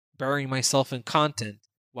 burying myself in content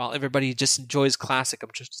while everybody just enjoys Classic. I'm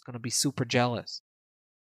just going to be super jealous.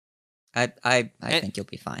 I think you'll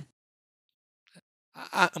be fine.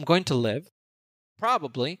 I'm going to live,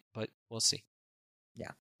 probably, but we'll see.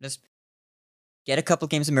 Yeah, just get a couple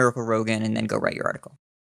games of Miracle Rogan and then go write your article.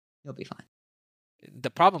 You'll be fine. The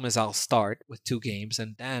problem is I'll start with 2 games,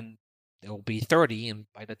 and then there will be 30, and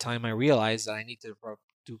by the time I realize that I need to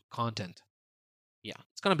do content. Yeah,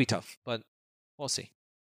 it's going to be tough, but we'll see.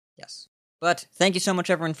 Yes. But thank you so much,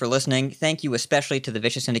 everyone, for listening. Thank you especially to the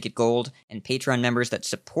Vicious Syndicate Gold and Patreon members that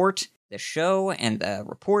support the show and the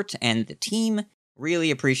report and the team. Really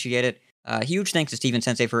appreciate it. Huge thanks to Steven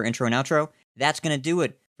Sensei for intro and outro. That's going to do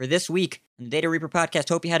it for this week on the Data Reaper Podcast.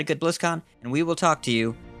 Hope you had a good BlizzCon, and we will talk to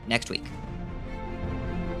you next week.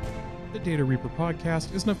 The Data Reaper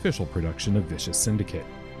Podcast is an official production of Vicious Syndicate.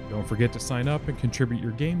 Don't forget to sign up and contribute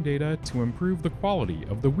your game data to improve the quality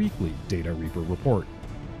of the weekly Data Reaper report.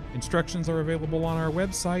 Instructions are available on our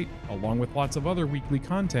website, along with lots of other weekly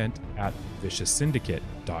content at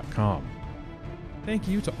vicioussyndicate.com. Thank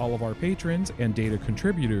you to all of our patrons and data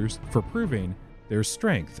contributors for proving there's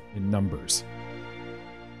strength in numbers.